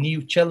of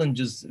new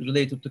challenges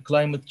related to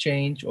climate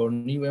change or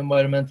new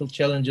environmental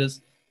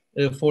challenges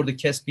for the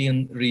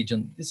Caspian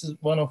region? This is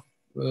one of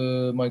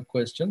my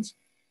questions.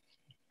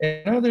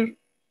 Another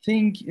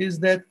thing is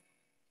that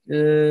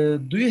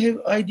do you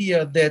have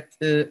idea that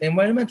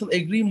environmental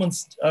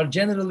agreements are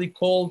generally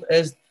called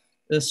as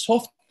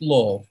soft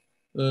law?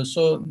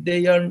 So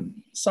they are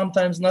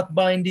sometimes not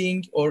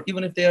binding, or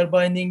even if they are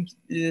binding,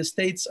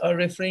 states are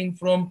refrained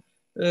from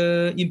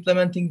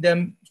implementing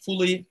them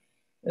fully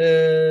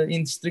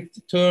in strict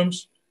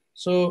terms.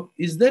 So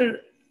is there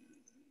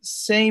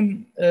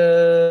same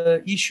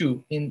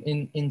issue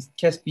in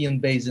Caspian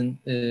Basin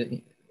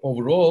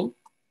overall?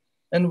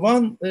 And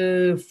one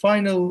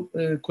final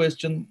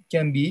question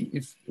can be,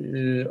 if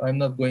I'm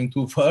not going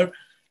too far,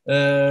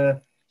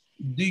 the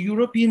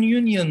European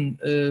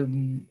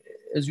Union,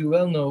 as you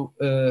well know,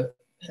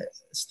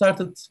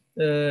 started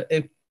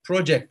a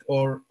project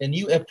or a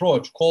new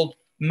approach called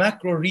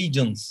macro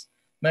regions.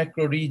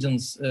 Macro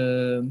regions,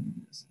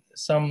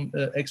 some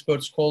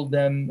experts call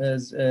them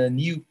as a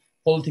new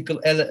political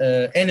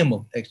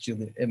animal,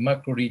 actually, a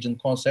macro region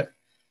concept.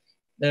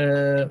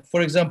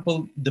 For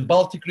example, the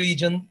Baltic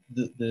region,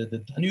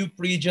 the Danube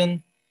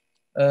region.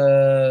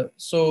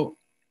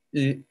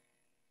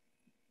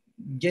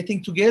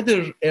 Getting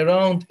together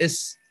around a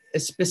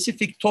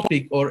specific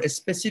topic or a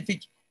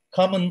specific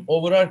common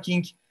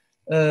overarching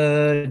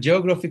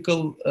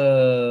geographical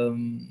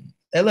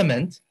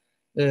element,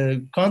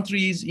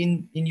 countries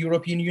in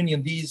European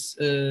Union, these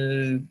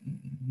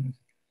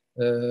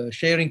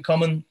sharing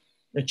common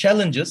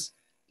challenges,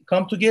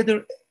 come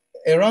together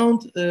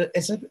around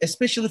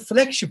especially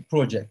flagship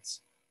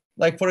projects,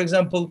 like, for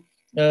example,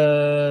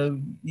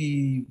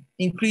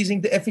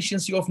 increasing the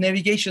efficiency of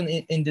navigation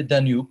in the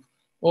Danube,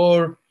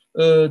 or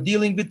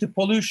dealing with the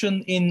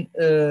pollution in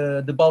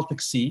the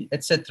Baltic Sea,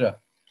 etc.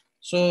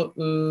 So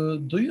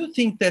do you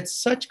think that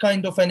such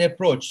kind of an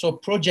approach, so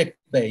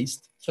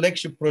project-based,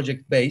 flagship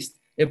project-based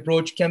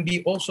approach, can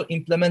be also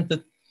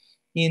implemented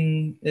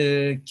in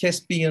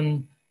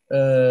Caspian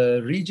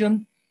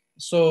region?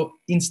 So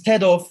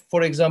instead of,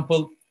 for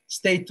example,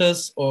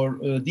 status or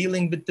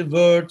dealing with the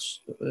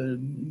words,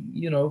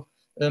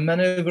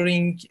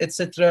 maneuvering,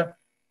 etc.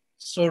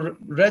 So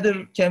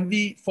rather, can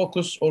we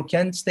focus, or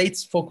can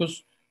states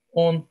focus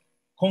on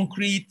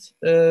concrete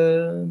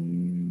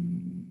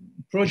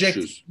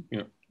projects,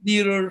 yeah,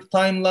 clearer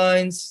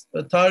timelines,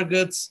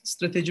 targets,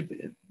 strategy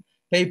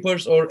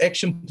papers, or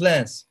action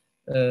plans?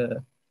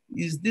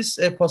 Is this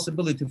a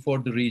possibility for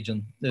the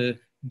region,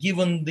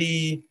 given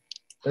the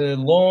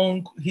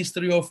long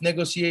history of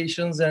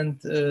negotiations and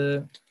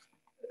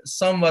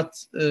somewhat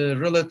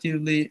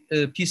relatively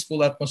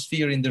peaceful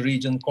atmosphere in the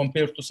region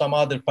compared to some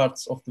other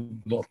parts of the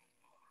globe?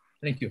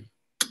 Thank you.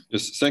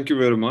 Yes, thank you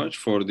very much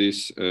for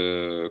these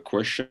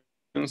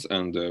questions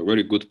and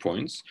very good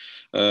points.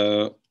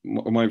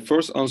 My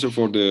first answer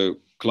for the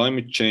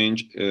climate change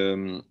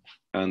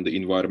and the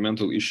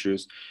environmental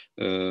issues.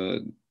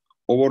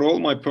 Overall,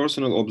 my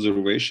personal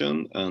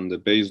observation,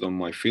 and based on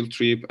my field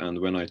trip and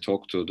when I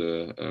talk to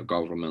the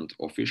government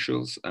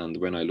officials and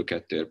when I look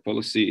at their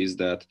policy, is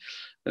that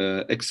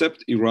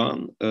except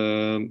Iran,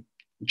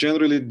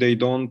 generally they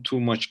don't too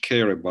much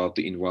care about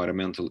the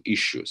environmental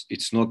issues.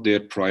 It's not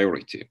their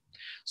priority.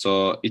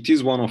 So it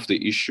is one of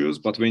the issues,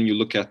 but when you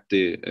look at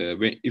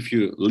if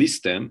you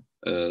list them,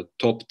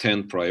 top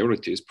 10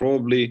 priorities,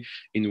 probably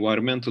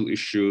environmental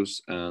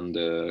issues and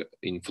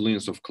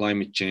influence of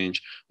climate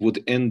change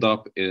would end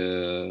up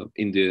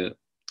in the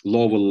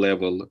lower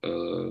level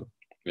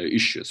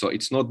issue. So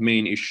it's not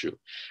main issue.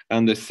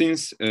 And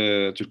since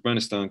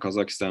Turkmenistan,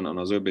 Kazakhstan, and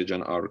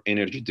Azerbaijan are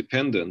energy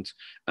dependent,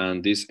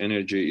 and this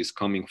energy is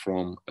coming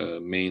from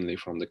mainly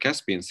from the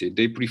Caspian Sea,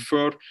 they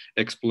prefer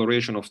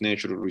exploration of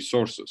natural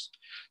resources.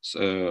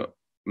 So,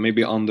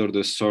 maybe under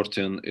the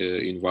certain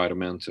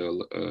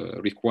environmental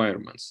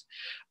requirements.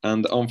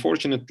 And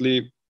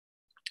unfortunately,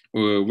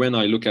 when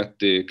I look at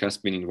the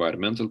Caspian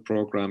Environmental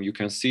Program, you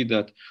can see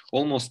that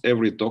almost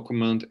every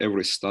document,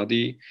 every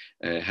study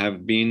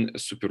have been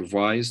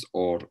supervised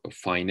or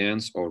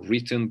financed or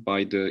written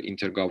by the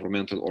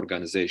intergovernmental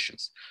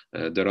organizations.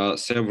 There are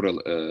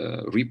several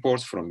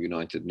reports from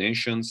United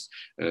Nations,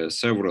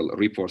 several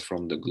reports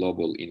from the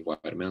Global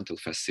Environmental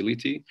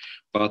Facility,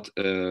 but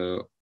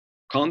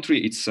country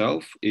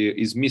itself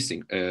is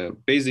missing.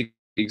 Basic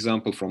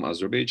example from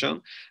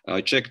Azerbaijan,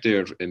 I checked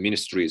their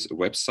ministry's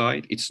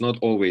website. It's not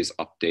always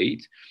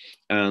updated.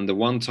 And the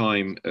one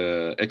time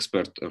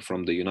expert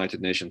from the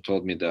United Nations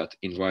told me that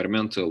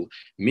environmental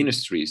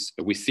ministries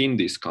within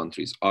these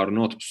countries are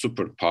not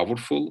super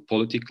powerful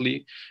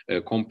politically.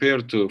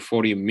 Compared to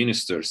foreign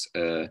ministers,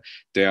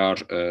 they are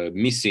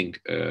missing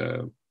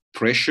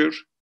pressure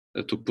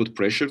to put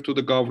pressure to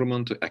the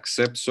government to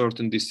accept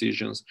certain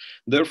decisions.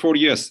 Therefore,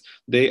 yes,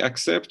 they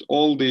accept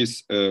all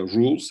these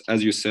rules,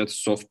 as you said,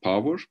 soft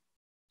power,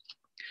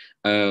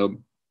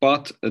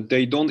 but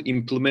they don't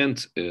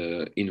implement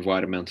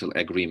environmental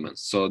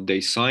agreements. So they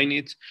sign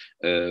it,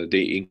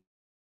 in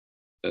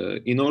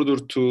order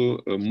to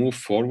move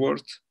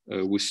forward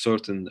with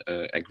certain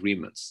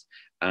agreements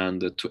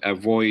and to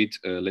avoid,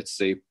 let's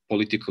say,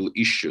 political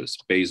issues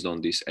based on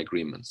these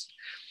agreements.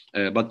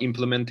 But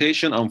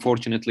implementation,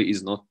 unfortunately,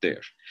 is not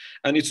there.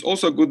 And it's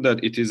also good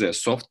that it is a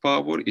soft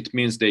power. It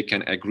means they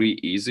can agree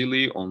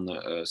easily on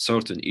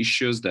certain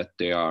issues, that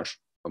they are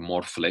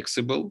more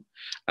flexible,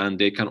 and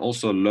they can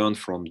also learn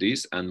from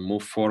this and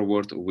move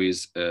forward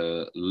with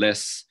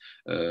less,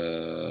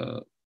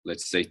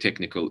 let's say,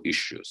 technical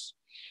issues.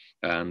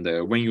 And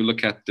when you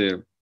look at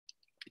the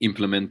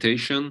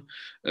implementation,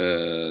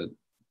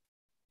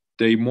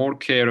 they more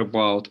care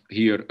about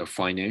here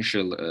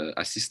financial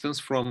assistance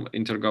from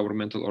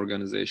intergovernmental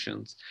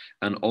organizations,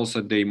 and also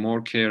they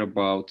more care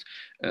about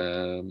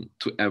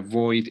to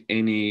avoid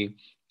any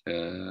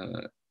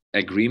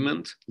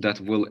agreement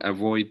that will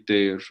avoid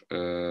their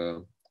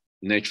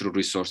natural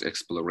resource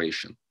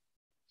exploration.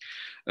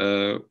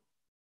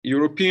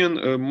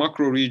 European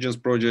macro regions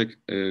project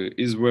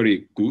is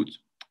very good,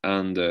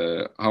 and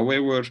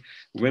however,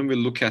 when we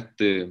look at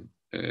the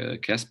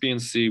Caspian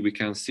Sea, we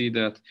can see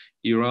that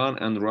Iran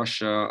and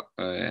Russia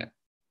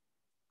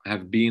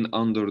have been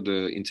under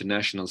the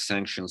international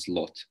sanctions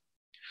lot.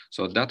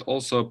 So that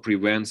also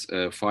prevents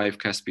 5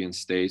 Caspian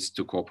states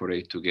to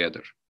cooperate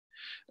together.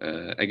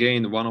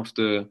 Again, one of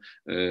the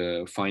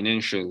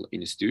financial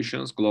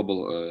institutions,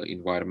 Global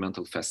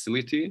Environmental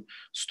Facility,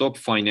 stopped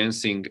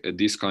financing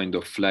this kind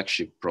of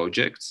flagship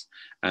projects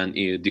and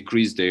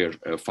decreased their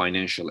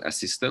financial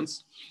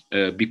assistance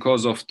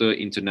because of the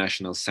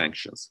international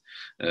sanctions.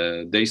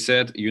 They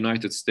said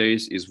United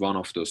States is one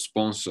of the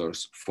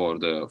sponsors for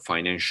the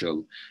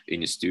financial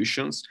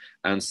institutions,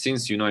 and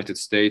since United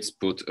States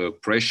put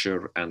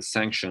pressure and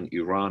sanction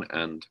Iran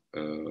and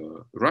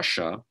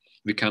Russia,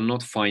 we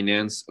cannot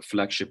finance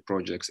flagship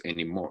projects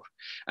anymore.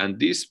 And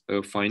this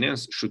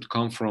finance should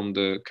come from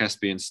the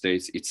Caspian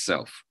states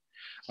itself.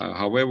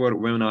 However,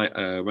 when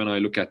I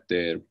look at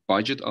their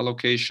budget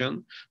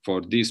allocation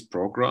for this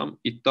program,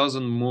 it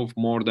doesn't move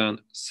more than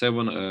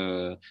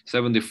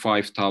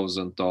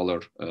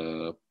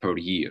 $75,000 per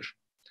year.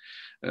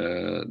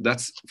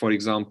 That's, for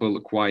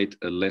example, quite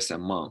a less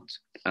amount.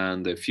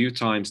 and a few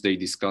times they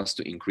discussed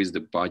to increase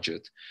the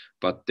budget,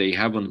 but they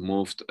haven't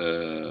moved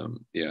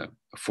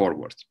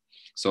forward.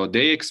 So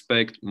they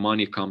expect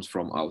money comes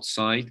from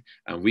outside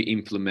and we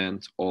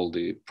implement all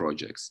the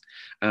projects.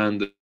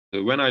 And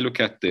when I look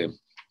at the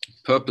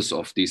purpose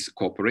of this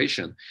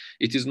cooperation,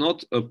 it is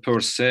not per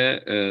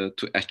se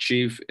to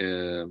achieve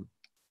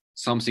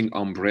something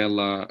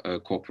umbrella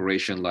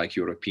cooperation like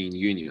European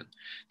Union.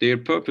 Their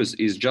purpose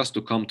is just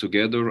to come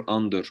together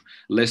under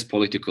less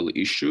political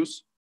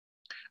issues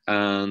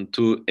and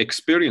to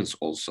experience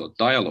also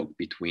dialogue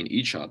between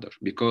each other,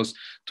 because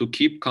to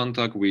keep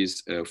contact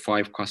with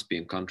 5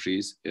 Caspian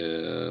countries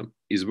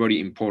is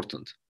very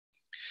important.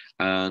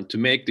 And to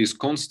make this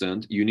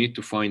constant, you need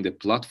to find a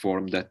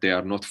platform that they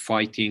are not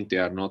fighting, they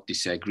are not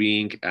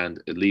disagreeing and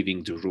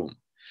leaving the room.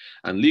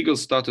 And legal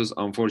status,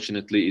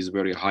 unfortunately, is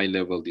very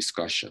high-level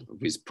discussion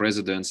with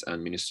presidents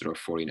and Minister of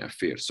Foreign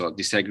Affairs. So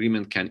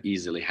disagreement can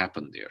easily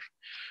happen there.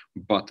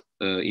 But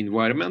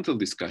environmental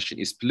discussion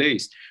is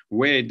placed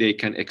where they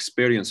can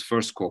experience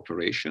first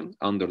cooperation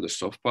under the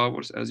soft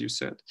powers, as you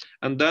said,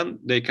 and then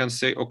they can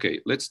say,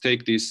 okay, let's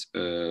take this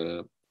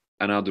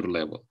another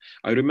level.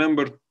 I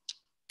remember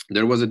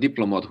there was a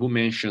diplomat who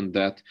mentioned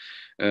that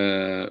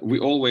we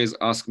always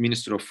ask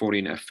Minister of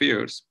Foreign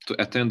Affairs to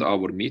attend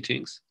our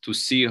meetings to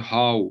see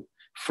how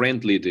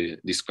friendly the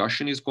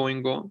discussion is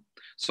going on.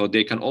 So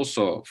they can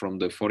also, from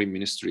the Foreign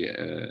Ministry,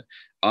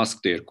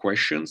 ask their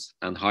questions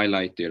and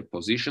highlight their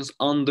positions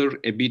under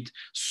a bit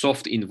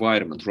soft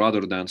environment rather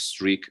than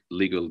strict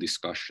legal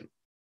discussion.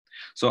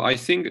 So I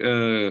think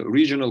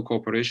regional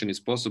cooperation is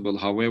possible.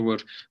 However,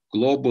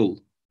 global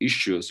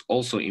issues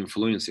also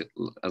influence it.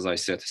 As I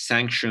said,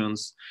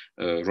 sanctions,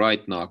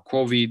 right now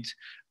COVID,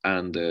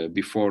 and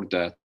before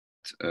that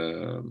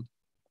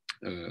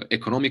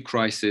economic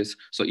crisis.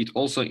 So it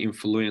also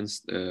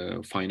influenced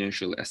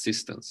financial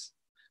assistance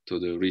to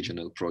the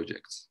regional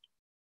projects.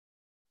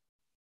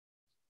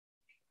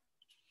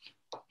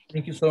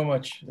 Thank you so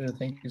much.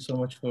 Thank you so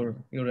much for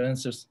your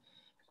answers.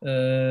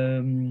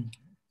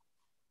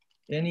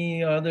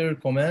 Any other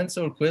comments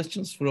or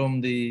questions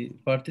from the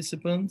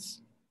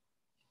participants?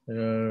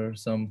 There are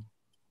some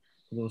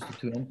close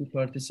to 20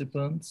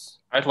 participants.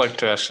 I'd like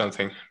to ask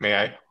something, may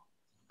I?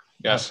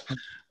 Yes.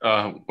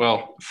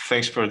 Well,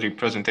 thanks for the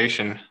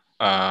presentation.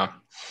 My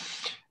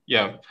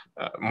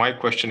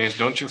question is,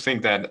 don't you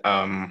think that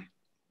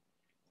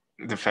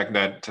the fact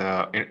that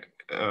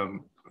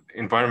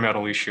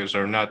environmental issues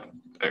are not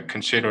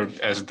considered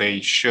as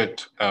they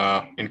should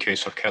in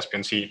case of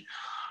Caspian Sea,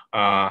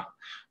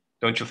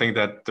 don't you think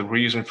that the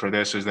reason for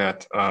this is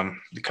that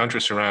the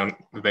countries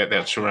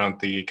that surround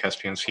the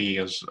Caspian Sea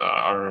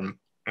are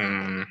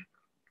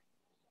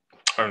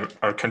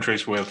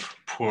countries with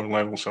poor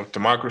levels of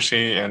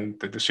democracy, and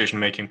the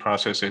decision-making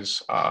process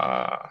is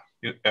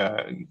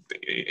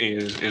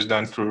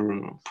done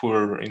through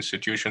poor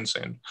institutions,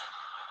 and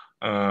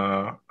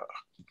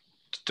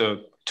to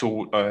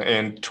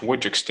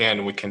which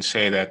extent we can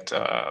say that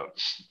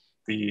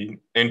the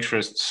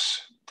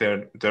interests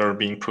that are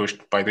being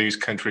pushed by these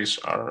countries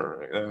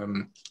are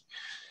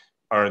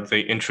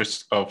the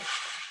interests of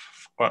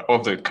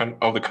the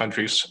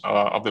countries,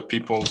 of the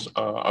peoples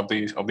of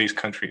these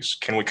countries.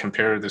 Can we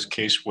compare this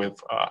case with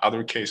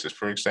other cases?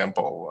 For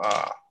example,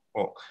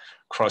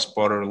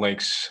 cross-border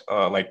lakes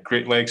like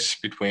Great Lakes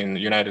between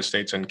the United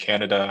States and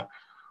Canada,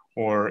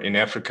 or in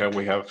Africa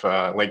we have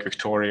Lake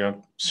Victoria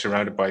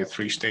surrounded by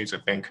 3 states, I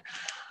think.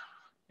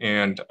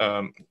 And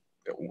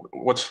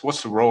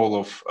what's the role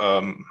of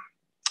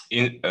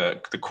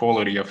the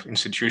quality of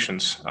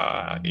institutions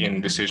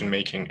in decision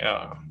making?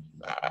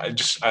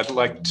 I'd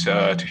like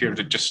to hear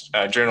just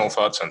general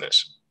thoughts on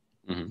this.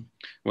 Mm-hmm.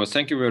 Well,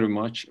 thank you very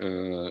much.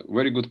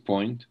 Very good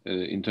point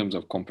in terms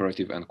of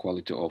comparative and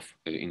quality of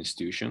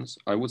institutions.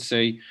 I would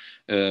say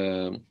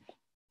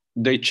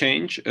they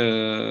change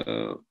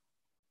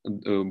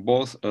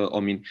both. I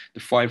mean, the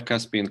 5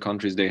 Caspian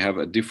countries, they have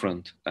a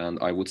different and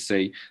I would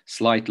say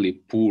slightly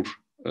poor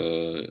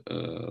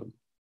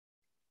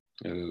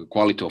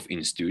quality of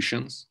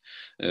institutions.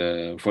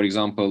 For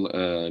example,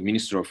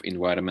 Minister of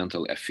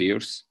Environmental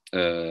Affairs,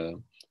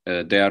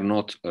 they are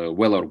not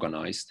well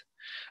organized.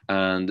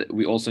 And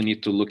we also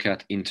need to look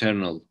at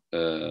internal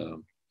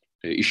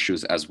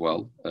issues as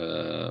well.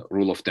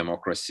 Rule of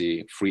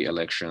democracy, free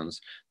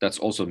elections, that's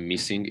also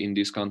missing in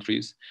these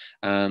countries.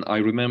 And I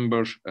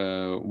remember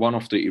one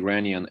of the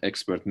Iranian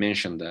experts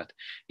mentioned that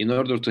in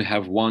order to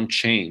have one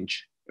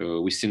change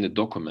within the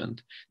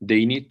document,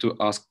 they need to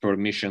ask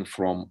permission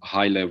from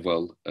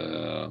high-level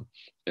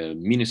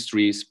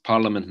ministries,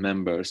 parliament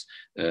members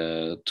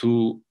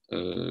to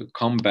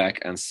come back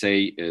and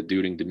say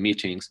during the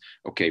meetings,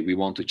 okay, we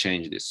want to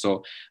change this.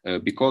 So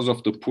because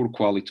of the poor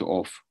quality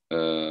of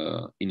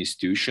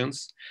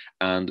institutions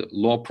and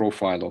low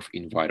profile of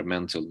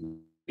environmental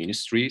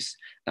ministries,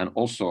 and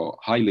also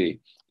highly,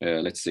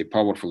 let's say,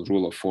 powerful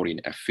rule of foreign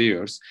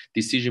affairs,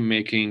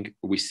 decision-making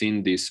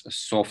within this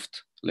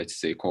soft,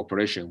 let's say,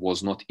 cooperation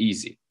was not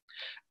easy.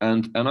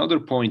 And another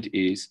point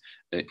is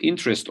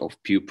interest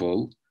of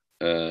people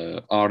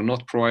are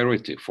not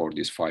priority for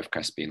these 5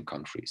 Caspian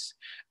countries.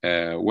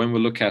 When we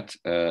look at,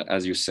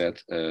 as you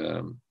said,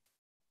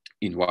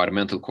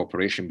 environmental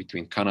cooperation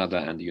between Canada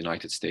and the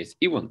United States,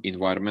 even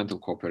environmental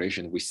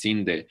cooperation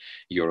within the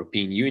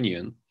European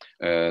Union,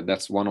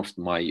 that's one of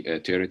my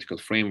theoretical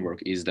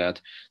framework, is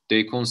that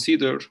they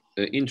consider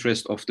the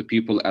interest of the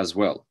people as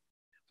well.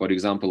 For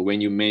example,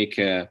 when you make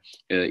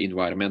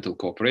environmental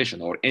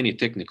cooperation or any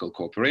technical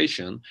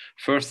cooperation,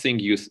 first thing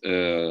you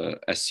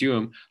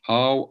assume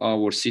how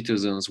our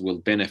citizens will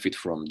benefit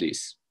from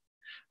this.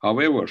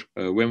 However,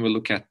 when we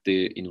look at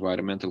the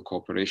environmental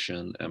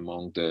cooperation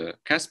among the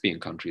Caspian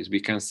countries, we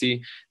can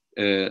see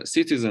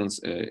citizens'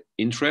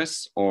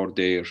 interests or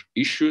their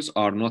issues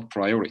are not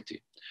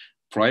priority.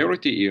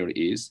 Priority here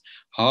is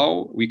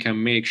how we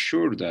can make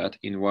sure that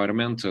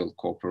environmental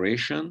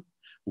cooperation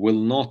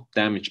will not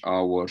damage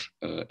our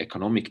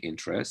economic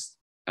interests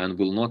and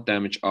will not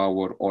damage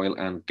our oil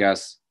and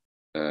gas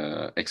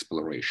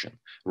exploration,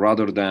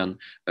 rather than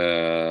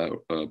a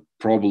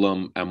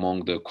problem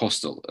among the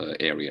coastal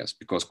areas,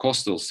 because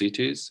coastal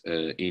cities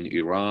in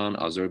Iran,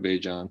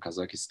 Azerbaijan,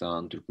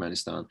 Kazakhstan,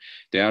 Turkmenistan,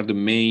 they are the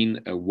main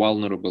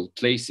vulnerable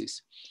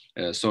places.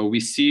 So we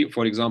see,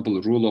 for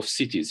example, rule of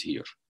cities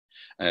here.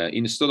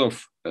 Instead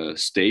of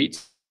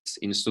states,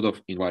 instead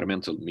of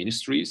environmental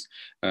ministries,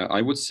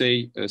 I would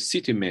say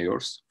city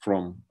mayors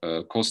from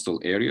coastal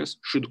areas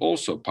should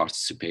also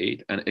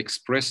participate and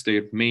express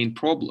their main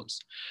problems.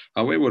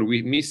 However,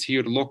 we miss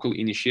here local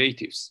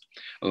initiatives.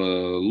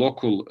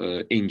 Local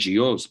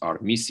NGOs are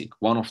missing.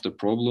 One of the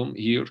problem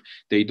here,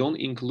 they don't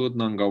include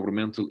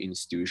non-governmental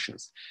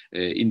institutions.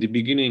 In the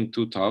beginning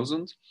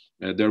 2000,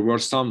 there were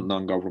some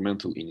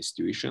non-governmental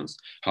institutions.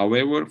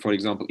 However, for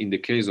example, in the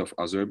case of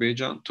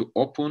Azerbaijan, to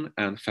open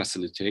and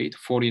facilitate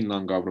foreign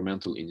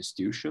non-governmental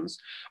institutions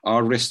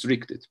are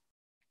restricted.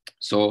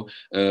 So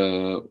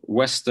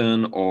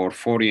Western or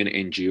foreign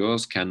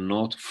NGOs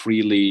cannot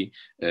freely,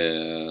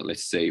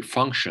 let's say,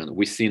 function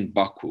within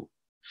Baku.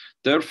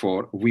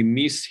 Therefore, we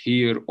miss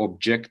here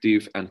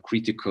objective and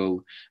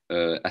critical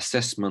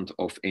assessment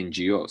of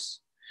NGOs.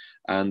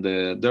 And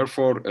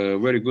therefore, a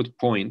very good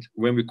point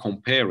when we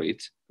compare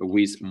it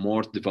with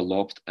more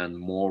developed and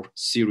more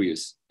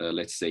serious,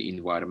 let's say,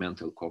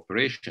 environmental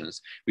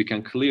cooperations, we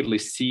can clearly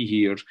see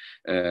here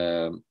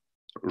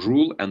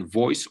rule and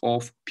voice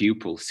of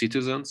people,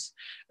 citizens.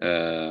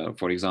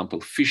 For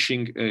example,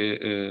 fishing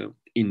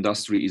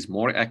industry is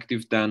more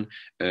active than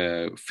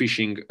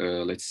fishing,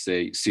 let's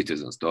say,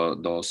 citizens,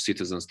 those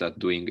citizens that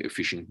doing a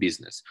fishing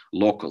business.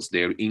 Locals,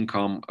 their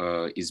income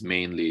is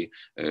mainly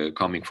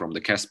coming from the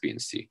Caspian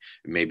Sea,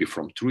 maybe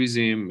from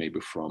tourism, maybe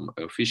from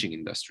fishing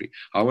industry.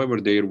 However,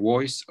 their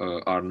voice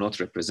are not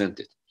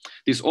represented.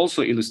 This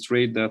also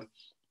illustrates that,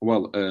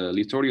 well,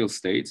 littoral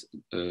states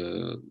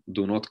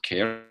do not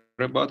care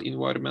about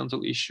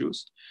environmental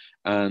issues,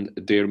 and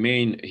their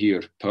main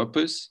here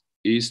purpose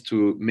is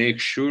to make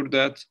sure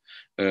that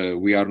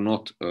we are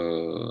not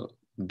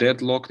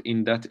deadlocked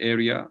in that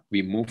area.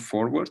 We move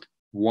forward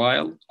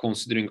while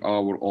considering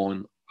our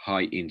own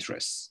high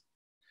interests.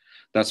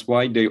 That's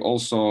why they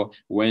also,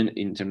 when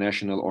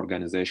international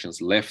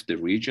organizations left the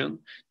region,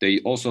 they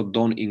also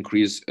don't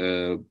increase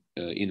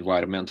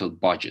environmental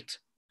budget.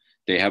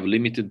 They have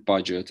limited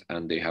budget,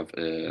 and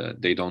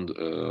they don't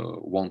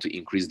want to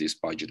increase this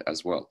budget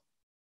as well.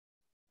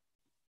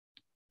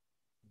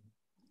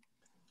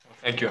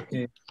 Thank you.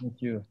 Okay, thank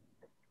you.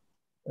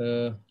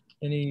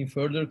 Any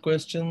further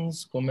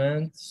questions,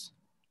 comments?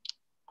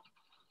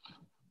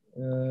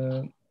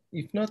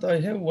 If not, I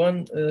have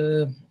one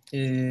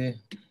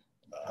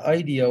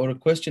idea or a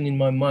question in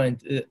my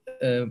mind.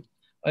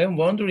 I am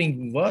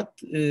wondering what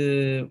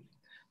is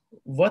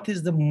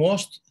the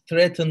most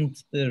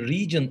threatened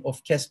region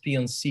of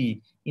Caspian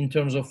Sea in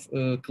terms of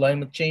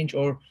climate change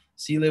or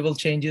sea level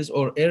changes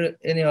or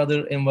any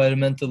other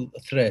environmental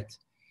threat?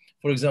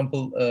 For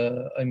example,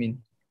 I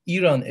mean,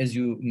 Iran, as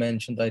you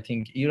mentioned, I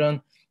think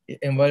Iran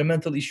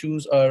environmental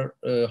issues are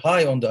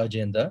high on the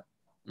agenda,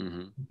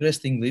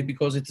 interestingly,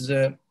 because it is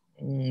a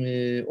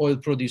oil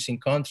producing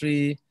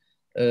country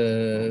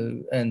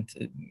and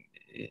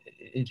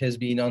it has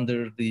been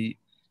under the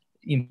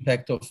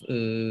impact of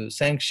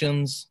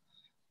sanctions.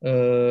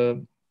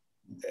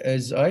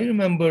 As I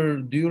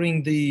remember,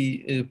 during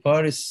the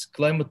Paris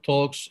climate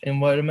talks,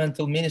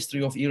 environmental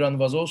ministry of Iran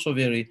was also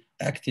very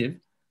active.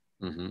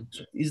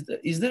 So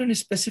is there any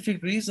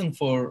specific reason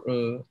for,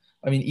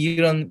 I mean,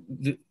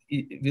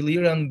 will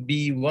Iran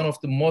be one of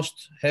the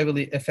most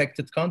heavily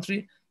affected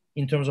country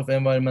in terms of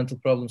environmental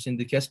problems in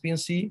the Caspian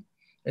Sea?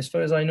 As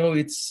far as I know,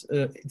 it's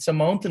a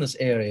mountainous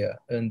area,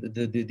 and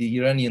the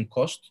Iranian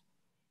coast.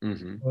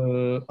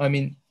 I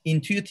mean,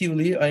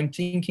 intuitively, I'm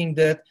thinking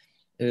that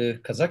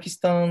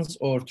Kazakhstan's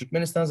or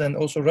Turkmenistan's and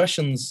also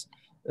Russian's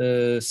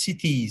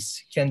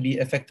cities can be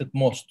affected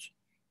most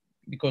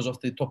because of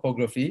the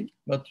topography,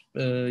 but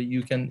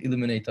you can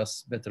illuminate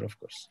us better, of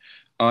course.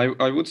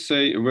 I would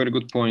say a very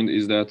good point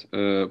is that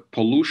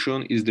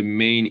pollution is the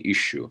main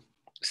issue,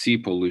 sea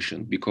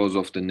pollution, because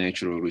of the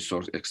natural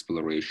resource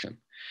exploration.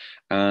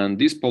 And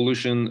this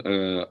pollution,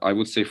 I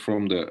would say,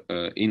 from the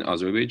in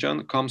Azerbaijan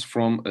comes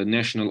from a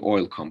national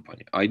oil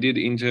company. I did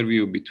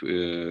interview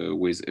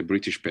with a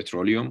British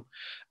Petroleum,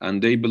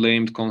 and they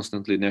blamed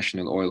constantly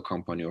National Oil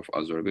Company of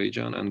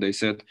Azerbaijan, and they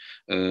said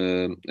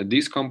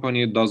this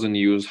company doesn't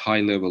use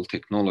high-level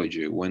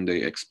technology when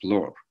they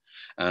explore.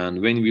 And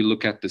when we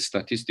look at the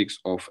statistics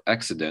of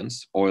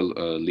accidents, oil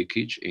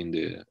leakage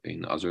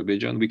in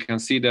Azerbaijan, we can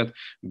see that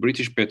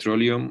British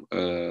Petroleum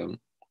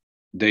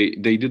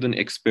they didn't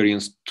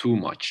experience too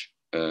much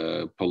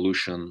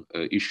pollution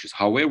issues.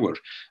 However,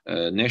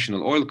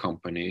 National Oil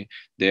Company,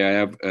 they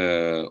have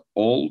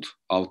old,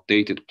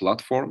 outdated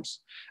platforms,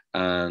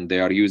 and they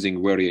are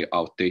using very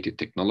outdated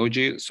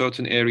technology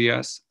certain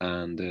areas,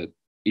 and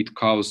it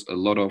causes a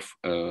lot of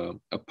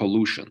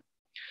pollution.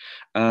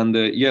 And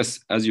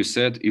yes, as you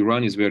said,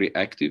 Iran is very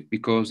active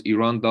because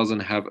Iran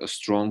doesn't have a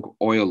strong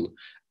oil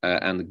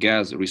and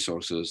gas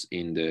resources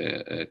in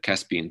the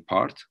Caspian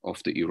part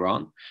of the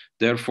Iran.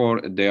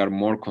 Therefore, they are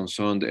more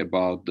concerned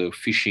about the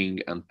fishing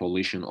and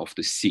pollution of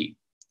the sea.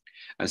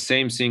 And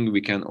same thing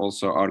we can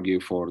also argue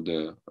for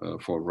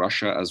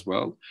Russia as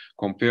well,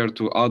 compared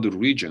to other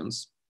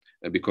regions,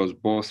 because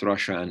both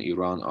Russia and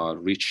Iran are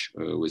rich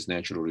with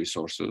natural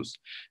resources.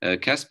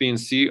 Caspian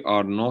Sea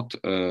are not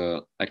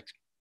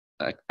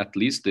at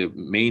least the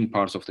main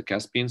parts of the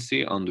Caspian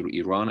Sea under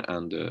Iran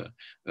and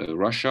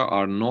Russia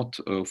are not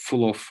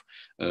full of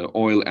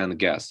oil and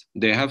gas.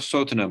 They have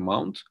certain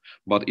amount,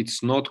 but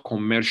it's not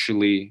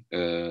commercially,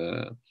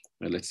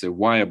 let's say,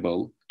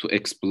 viable to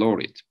explore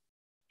it.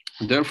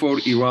 Therefore,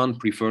 Iran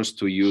prefers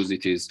to use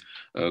its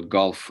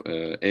Gulf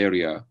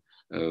area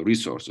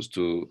resources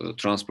to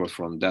transport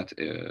from that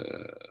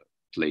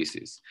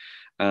places.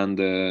 And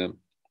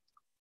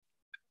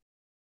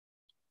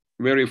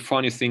very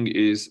funny thing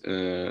is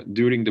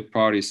during the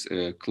Paris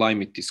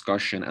climate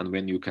discussion, and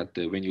when you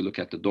look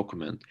at the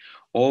document,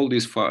 all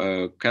these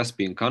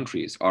Caspian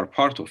countries are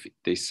part of it.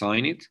 They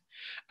sign it,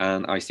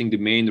 and I think the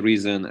main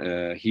reason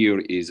here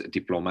is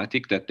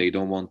diplomatic, that they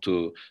don't want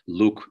to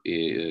look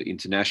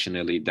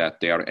internationally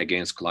that they are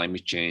against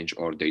climate change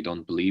or they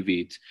don't believe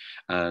it,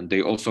 and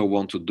they also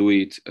want to do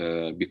it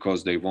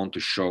because they want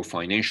to show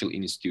financial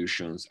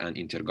institutions and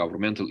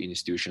intergovernmental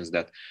institutions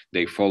that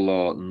they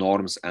follow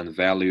norms and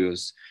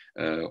values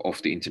of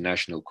the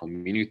international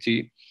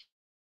community.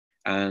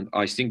 And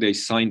I think they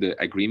signed the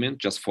agreement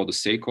just for the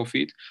sake of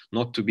it,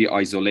 not to be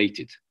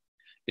isolated.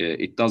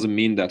 It doesn't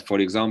mean that, for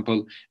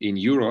example, in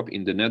Europe,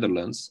 in the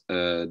Netherlands,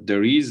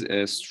 there is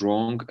a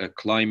strong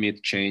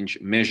climate change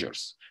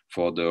measures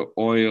for the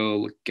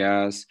oil,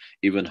 gas,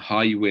 even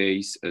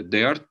highways.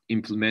 They are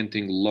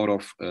implementing a lot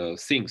of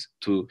things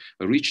to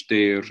reach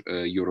their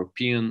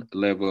European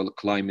level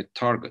climate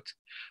target.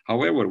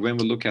 However, when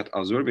we look at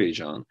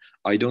Azerbaijan,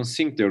 I don't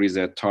think there is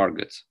a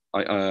target.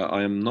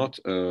 I am not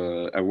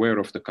aware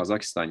of the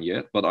Kazakhstan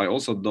yet, but I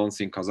also don't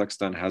think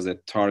Kazakhstan has a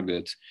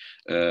target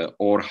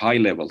or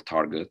high-level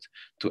target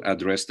to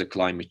address the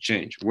climate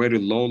change. Very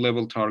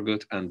low-level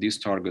target, and these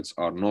targets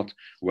are not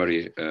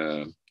very,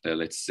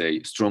 let's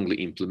say, strongly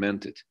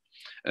implemented.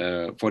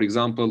 For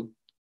example,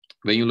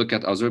 when you look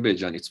at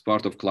Azerbaijan, it's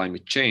part of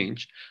climate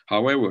change.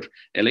 However,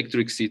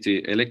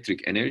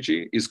 electric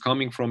energy is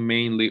coming from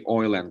mainly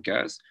oil and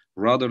gas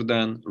rather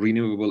than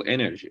renewable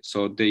energy.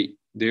 So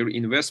their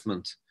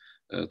investment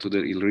to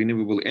the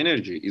renewable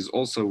energy is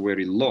also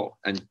very low,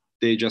 and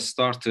they just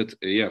started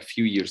a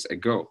few years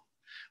ago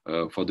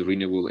for the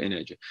renewable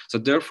energy. So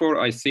therefore,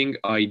 I think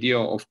idea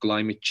of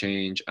climate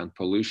change and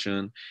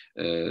pollution,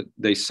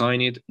 they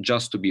sign it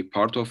just to be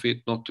part of it,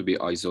 not to be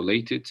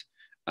isolated,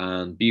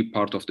 and be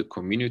part of the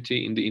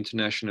community in the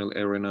international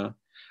arena,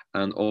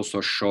 and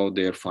also show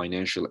their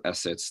financial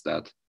assets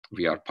that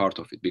we are part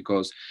of it.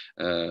 Because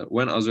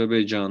when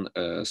Azerbaijan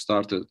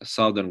started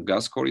Southern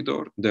Gas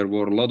Corridor, there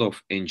were a lot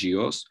of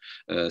NGOs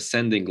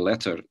sending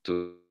letter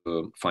to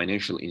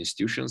financial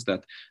institutions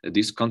that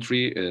this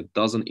country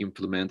doesn't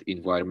implement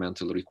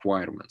environmental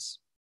requirements.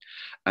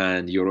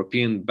 And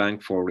European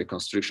Bank for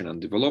Reconstruction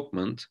and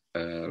Development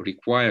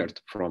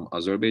required from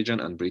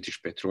Azerbaijan and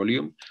British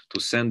Petroleum to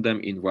send them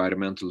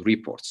environmental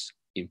reports,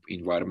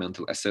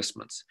 environmental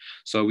assessments.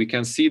 So we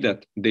can see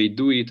that they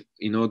do it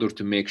in order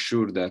to make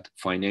sure that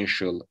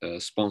financial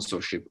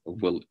sponsorship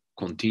will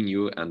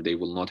continue and they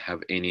will not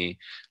have any,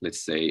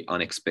 let's say,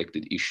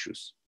 unexpected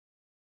issues.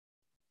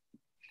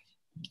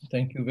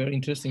 Thank you. Very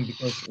interesting,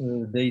 because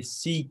they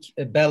seek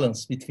a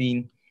balance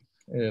between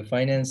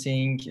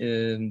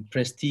financing,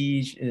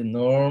 prestige,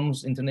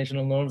 norms,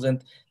 international norms,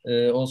 and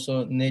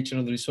also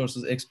natural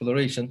resources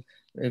exploration.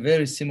 A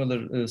very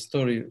similar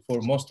story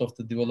for most of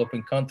the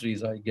developing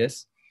countries, I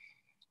guess.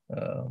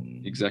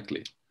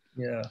 Exactly.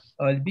 Yeah.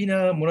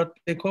 Albina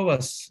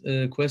Muratbekova's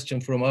question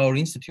from our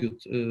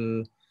institute.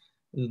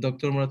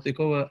 Dr.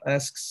 Muratbekova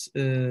asks,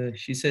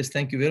 she says,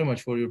 thank you very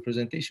much for your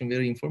presentation,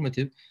 very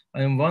informative.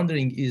 I am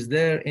wondering, is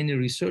there any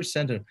research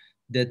center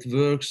that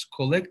works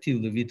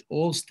collectively with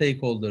all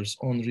stakeholders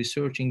on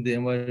researching the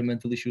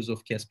environmental issues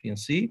of Caspian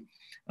Sea?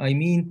 I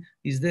mean,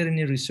 is there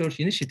any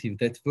research initiative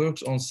that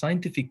works on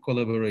scientific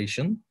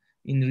collaboration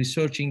in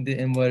researching the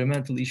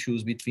environmental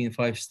issues between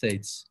 5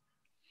 states?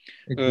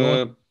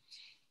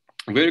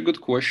 Very good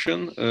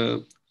question.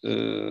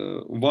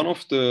 One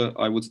of the,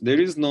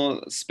 there is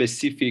no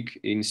specific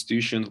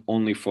institution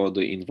only for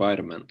the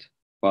environment,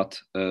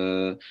 but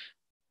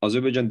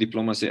Azerbaijan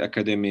Diplomacy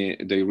Academy,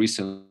 they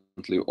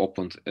recently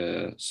opened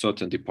a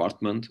certain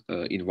department,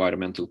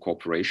 environmental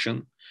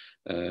cooperation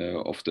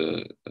of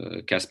the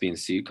Caspian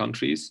Sea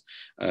countries.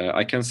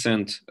 I can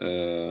send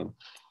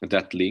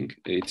that link.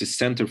 It is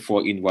Center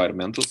for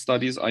Environmental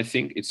Studies, I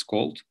think it's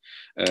called.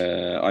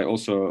 I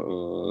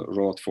also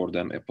wrote for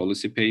them a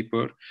policy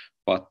paper,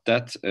 but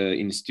that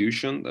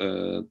institution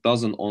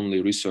doesn't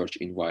only research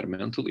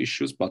environmental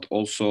issues, but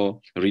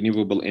also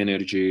renewable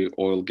energy,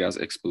 oil, gas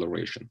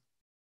exploration.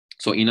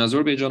 So in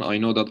Azerbaijan, I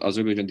know that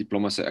Azerbaijan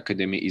Diplomacy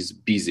Academy is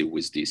busy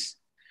with this.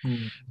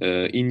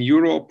 In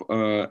Europe,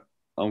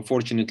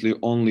 unfortunately,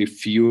 only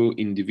few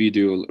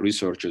individual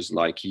researchers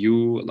like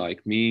you,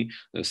 like me,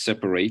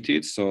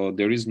 separated. So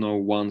there is no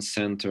one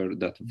center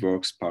that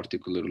works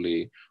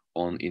particularly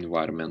on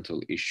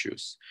environmental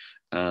issues.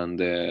 And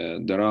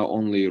there are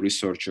only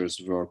researchers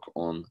work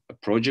on a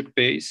project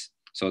base.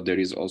 So there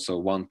is also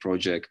one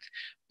project,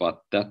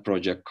 but that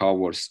project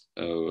covers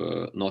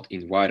not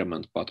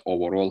environment, but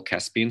overall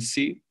Caspian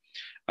Sea.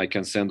 I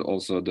can send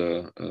also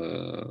the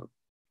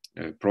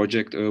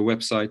project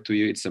website to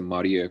you. It's a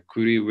Maria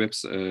Curie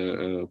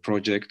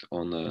project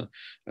on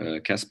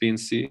Caspian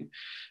Sea.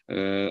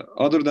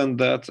 Other than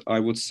that, I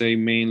would say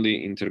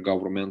mainly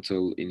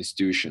intergovernmental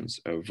institutions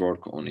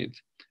work on it.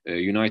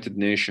 United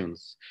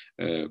Nations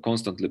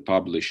constantly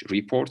publish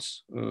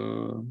reports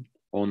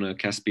on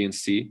Caspian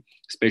Sea,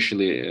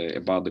 especially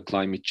about the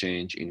climate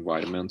change,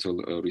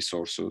 environmental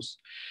resources.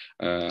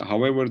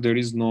 However, there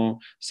is no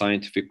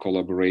scientific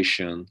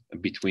collaboration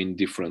between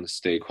different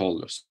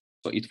stakeholders.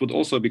 So it would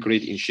also be a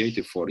great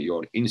initiative for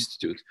your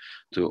institute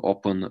to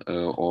open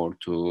or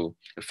to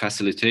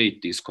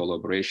facilitate this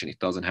collaboration. It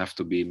doesn't have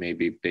to be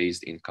maybe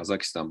based in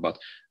Kazakhstan, but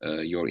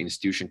your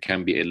institution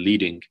can be a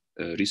leading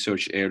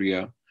research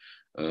area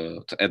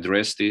to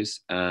address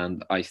this.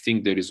 And I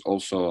think there is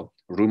also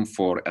room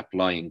for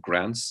applying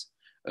grants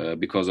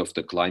because of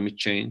the climate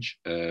change.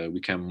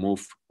 We can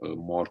move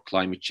more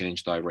climate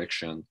change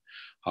direction,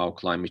 how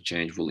climate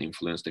change will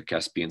influence the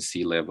Caspian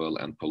Sea level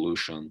and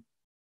pollution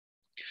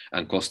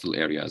and coastal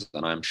areas.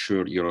 And I'm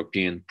sure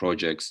European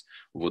projects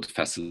would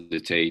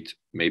facilitate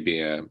maybe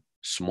a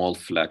small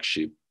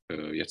flagship,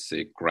 let's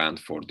say, grant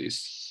for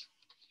this.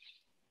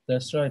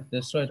 That's right.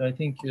 That's right. I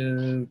think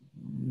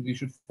we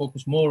should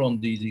focus more on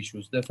these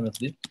issues,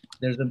 definitely.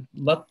 There's a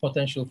lot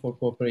potential for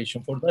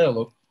cooperation, for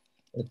dialogue,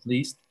 at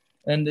least.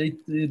 And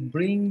it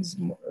brings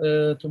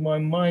to my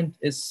mind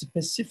a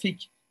specific,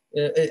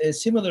 a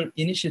similar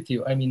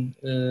initiative, I mean,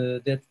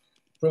 that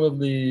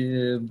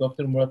probably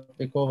Dr. Murat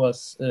Beko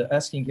was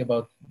asking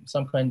about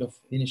some kind of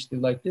initiative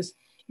like this.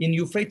 In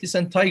Euphrates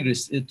and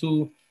Tigris,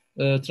 two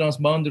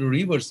transboundary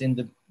rivers in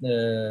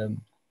the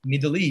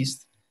Middle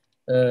East,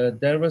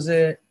 there was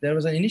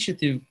an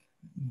initiative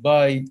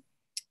by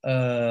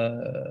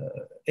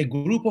a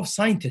group of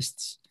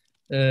scientists,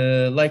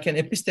 like an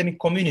epistemic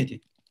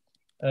community.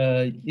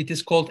 It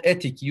is called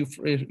ETIC,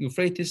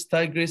 Euphrates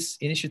Tigris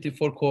Initiative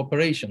for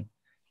Cooperation.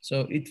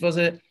 So it was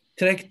a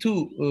track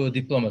 2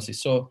 diplomacy.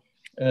 So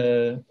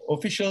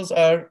officials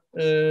are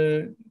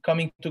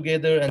coming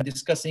together and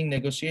discussing,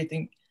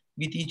 negotiating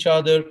with each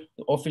other,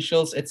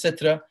 officials,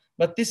 etc.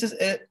 But this is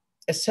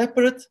a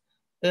separate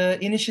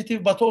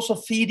initiative, but also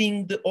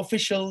feeding the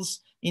officials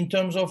in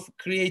terms of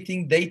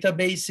creating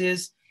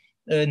databases,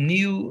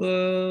 new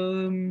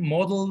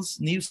models,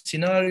 new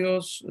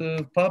scenarios,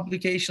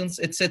 publications,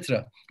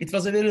 etc. It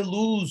was a very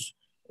loose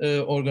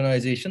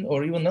organization,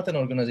 or even not an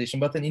organization,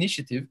 but an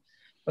initiative.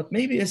 But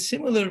maybe a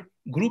similar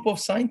group of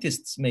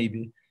scientists,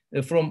 maybe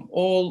from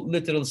all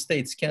littoral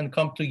states, can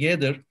come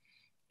together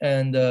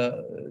and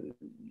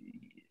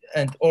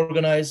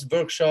organize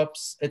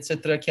workshops,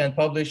 etc. Can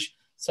publish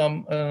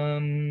some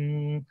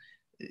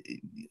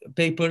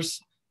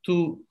papers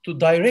to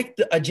direct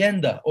the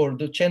agenda or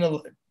the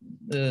channel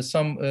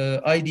some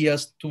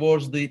ideas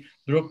towards the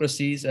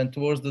bureaucracies and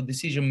towards the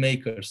decision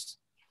makers.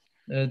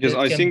 Yes,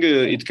 I think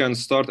it can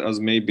start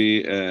as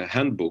maybe a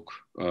handbook,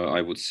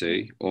 I would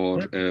say,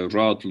 or a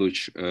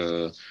routledge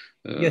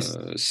yes.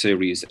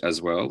 series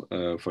as well.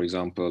 For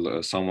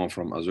example, someone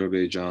from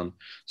Azerbaijan,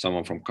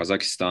 someone from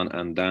Kazakhstan,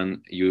 and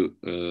then you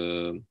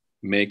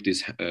make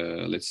this,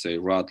 let's say,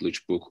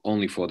 routledge book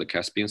only for the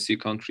Caspian Sea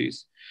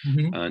countries.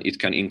 Mm-hmm. And it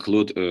can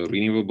include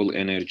renewable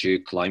energy,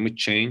 climate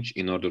change,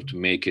 in order to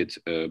make it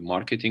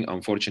marketing.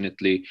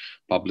 Unfortunately,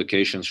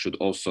 publications should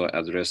also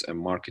address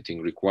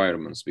marketing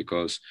requirements,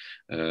 because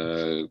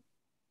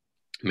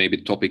maybe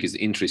the topic is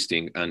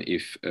interesting, and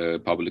if a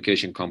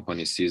publication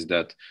company sees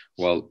that,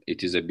 well,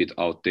 it is a bit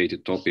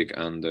outdated topic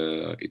and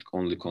it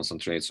only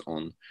concentrates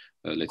on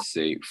let's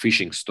say,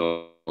 fishing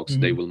stocks,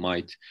 they will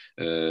might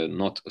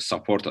not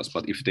support us.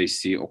 But if they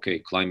see, okay,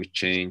 climate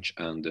change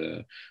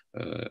and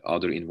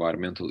other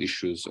environmental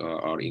issues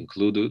are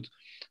included,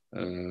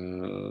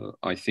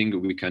 I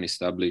think we can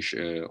establish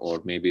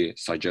or maybe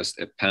suggest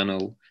a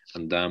panel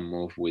and then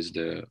move with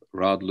the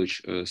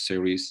Radluch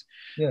series.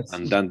 Yes.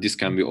 And then this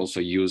can be also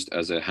used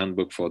as a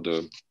handbook for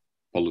the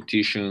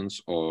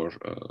politicians or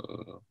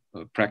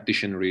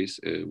practitioners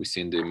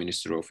within the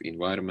Ministry of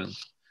Environment.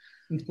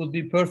 It would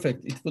be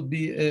perfect. It would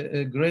be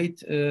a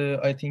great,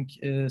 I think,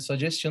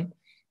 suggestion.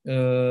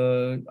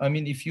 I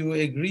mean, if you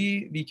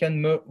agree, we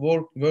can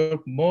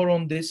work more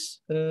on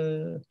this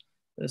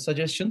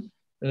suggestion.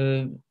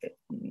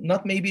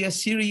 Not maybe a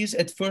series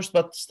at first,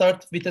 but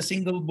start with a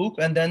single book,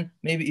 and then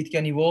maybe it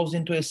can evolve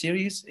into a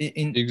series.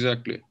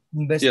 Exactly.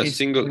 In best yeah, case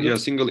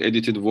single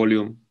edited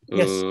volume,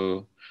 yes.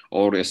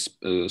 Or a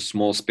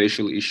small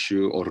special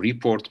issue or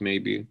report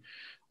maybe.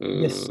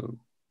 Yes.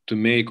 To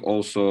make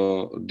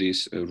also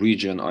this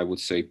region, I would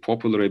say,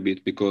 popular a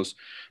bit, because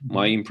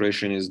my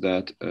impression is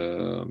that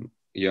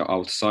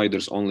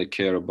outsiders only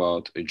care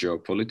about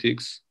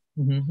geopolitics.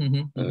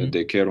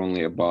 They care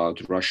only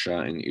about Russia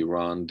and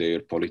Iran, their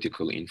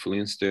political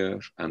influence there,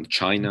 and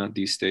China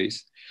these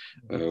days,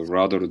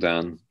 rather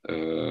than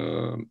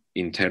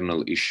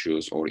internal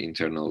issues or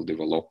internal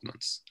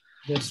developments.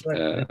 That's right.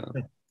 That's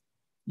right.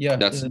 Yeah,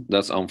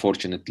 that's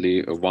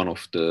unfortunately one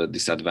of the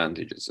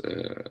disadvantages.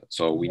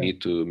 So we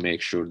need to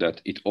make sure that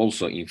it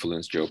also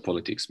influences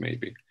geopolitics,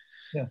 maybe.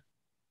 Yeah.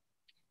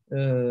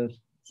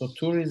 So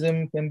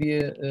tourism can be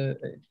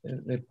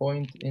a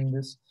point in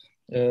this.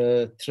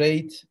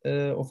 Trade,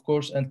 of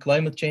course, and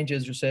climate change,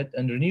 as you said,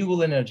 and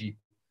renewable energy.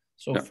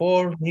 So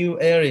 4 new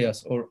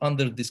areas or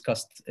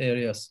under-discussed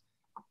areas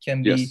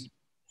can be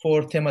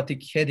 4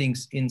 thematic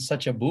headings in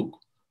such a book.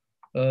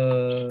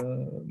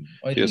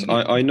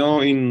 I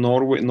know in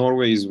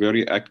Norway is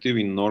very active.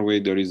 In Norway,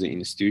 there is an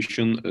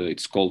institution,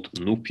 it's called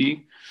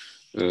NUPI.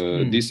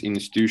 This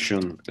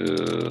institution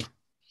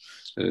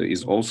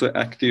is also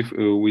active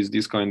with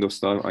this kind of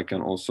stuff. I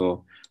can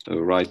also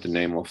write the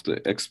name of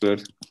the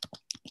expert.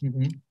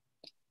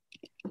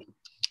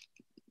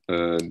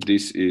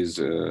 This is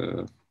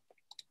the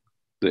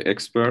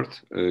expert.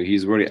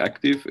 He's very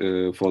active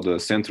for the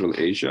Central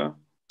Asia.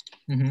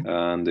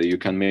 And you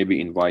can maybe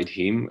invite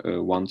him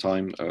one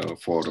time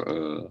for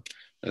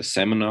a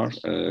seminar.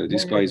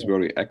 This guy is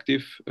very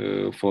active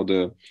for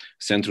the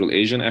Central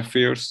Asian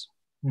affairs.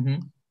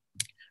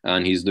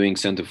 And he's doing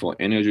Center for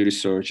Energy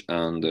Research,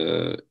 and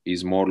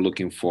is more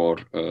looking for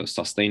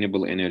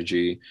sustainable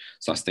energy,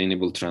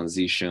 sustainable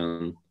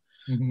transition.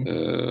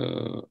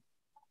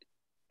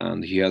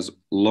 And he has a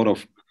lot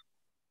of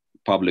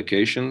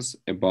publications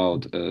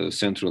about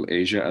Central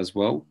Asia as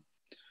well.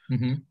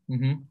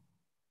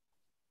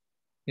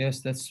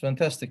 Yes, that's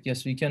fantastic.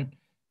 Yes, we can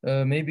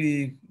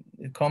maybe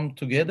come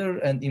together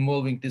and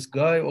involving this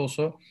guy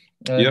also,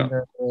 and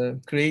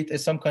create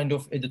some kind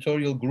of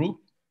editorial group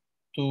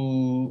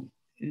to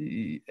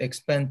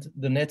expand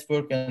the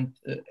network and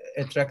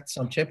attract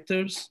some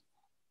chapters.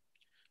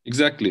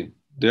 Exactly.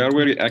 They are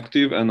very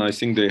active, and I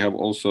think they have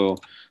also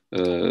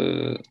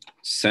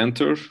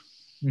center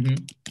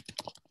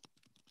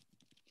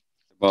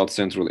about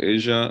Central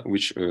Asia,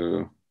 which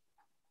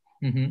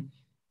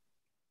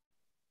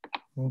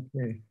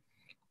okay.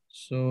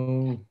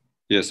 So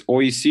yes,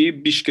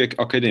 OEC Bishkek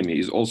Academy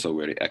is also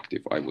very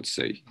active, I would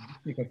say.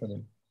 Bishkek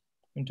Academy.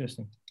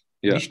 Interesting.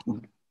 Yeah.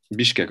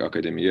 Bishkek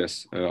Academy,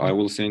 yes. I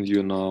will send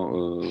you now a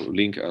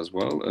link as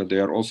well. They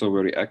are also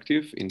very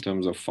active in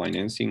terms of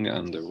financing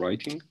and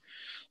writing.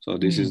 So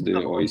this is the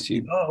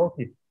OEC. Oh,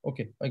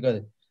 okay, I got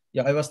it.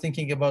 Yeah, I was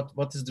thinking about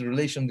what is the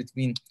relation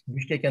between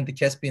Bishkek and the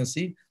Caspian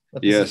Sea,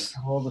 but this is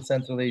all the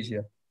Central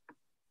Asia.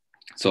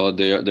 So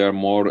they are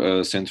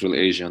more Central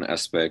Asian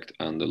aspect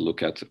and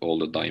look at all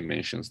the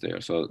dimensions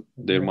there. So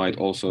there might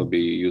also be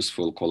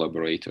useful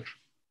collaborator.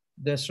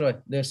 That's right.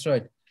 That's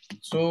right.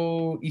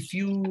 So if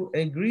you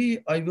agree,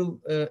 I will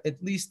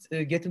at least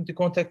get into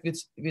contact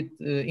with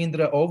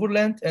Indra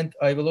Overland, and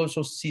I will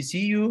also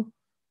CC you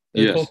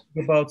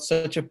talking about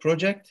such a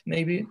project,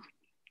 maybe.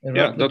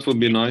 Yeah, that would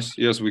be nice.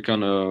 Yes, we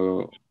can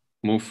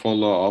move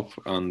follow up,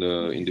 and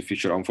in the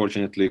future,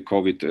 unfortunately,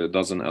 COVID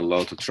doesn't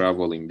allow to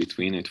travel in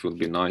between. It would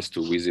be nice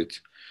to visit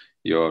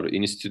your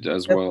institute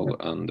as well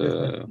and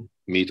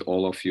meet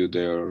all of you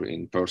there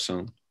in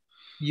person.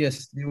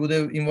 Yes, we would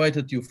have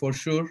invited you for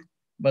sure,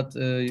 but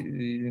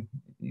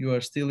you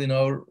are still in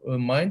our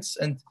minds.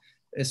 And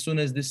as soon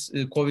as this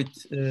COVID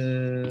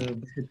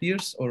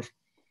disappears or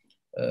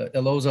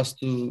allows us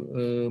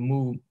to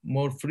move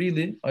more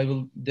freely, I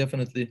will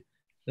definitely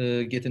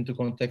get into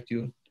contact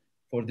you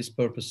for this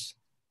purpose,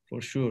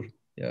 for sure.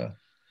 Yeah.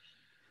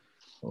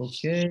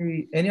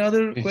 Okay. Any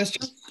other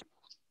questions?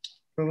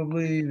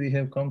 Probably we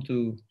have come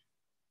to,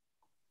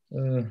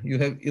 you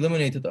have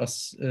illuminated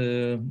us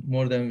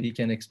more than we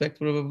can expect,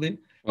 probably.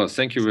 Well,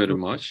 thank you very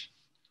much.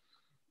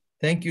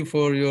 Thank you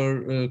for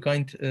your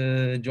kind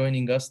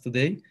joining us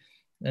today.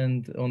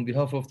 And on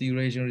behalf of the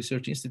Eurasian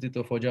Research Institute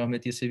of Hoca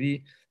Ahmet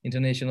Yesevi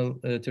International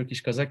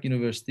Turkish Kazakh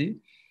University,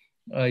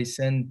 I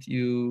send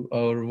you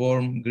our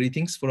warm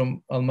greetings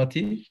from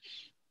Almaty,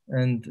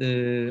 and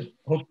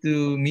hope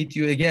to meet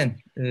you again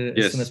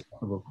as soon as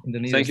possible in the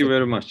nearest. Thank you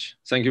very much.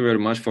 Thank you very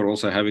much for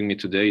also having me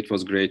today. It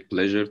was a great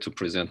pleasure to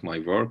present my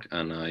work,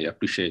 and I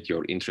appreciate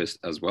your interest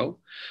as well.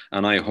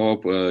 And I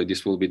hope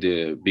this will be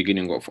the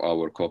beginning of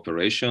our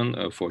cooperation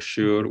for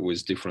sure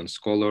with different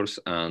scholars.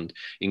 And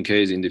in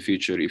case in the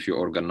future, if you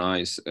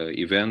organize an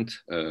event,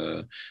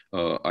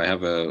 I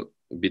have a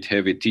bit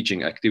heavy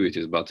teaching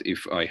activities, but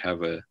if I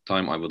have a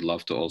time, I would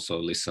love to also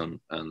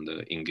listen and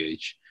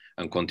engage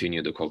and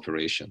continue the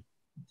cooperation.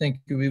 Thank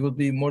you. We would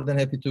be more than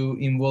happy to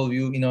involve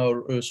you in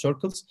our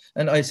circles.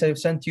 And I have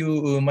sent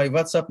you my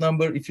WhatsApp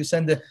number. If you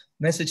send a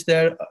message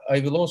there, I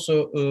will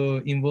also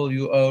involve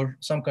you our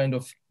some kind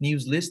of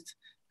news list,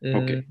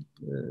 okay.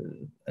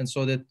 And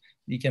so that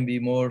we can be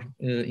more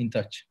in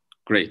touch.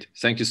 Great.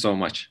 Thank you so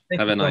much.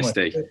 Have a nice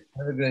day.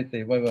 Have a great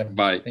day. Bye-bye.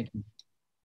 Bye. Thank you.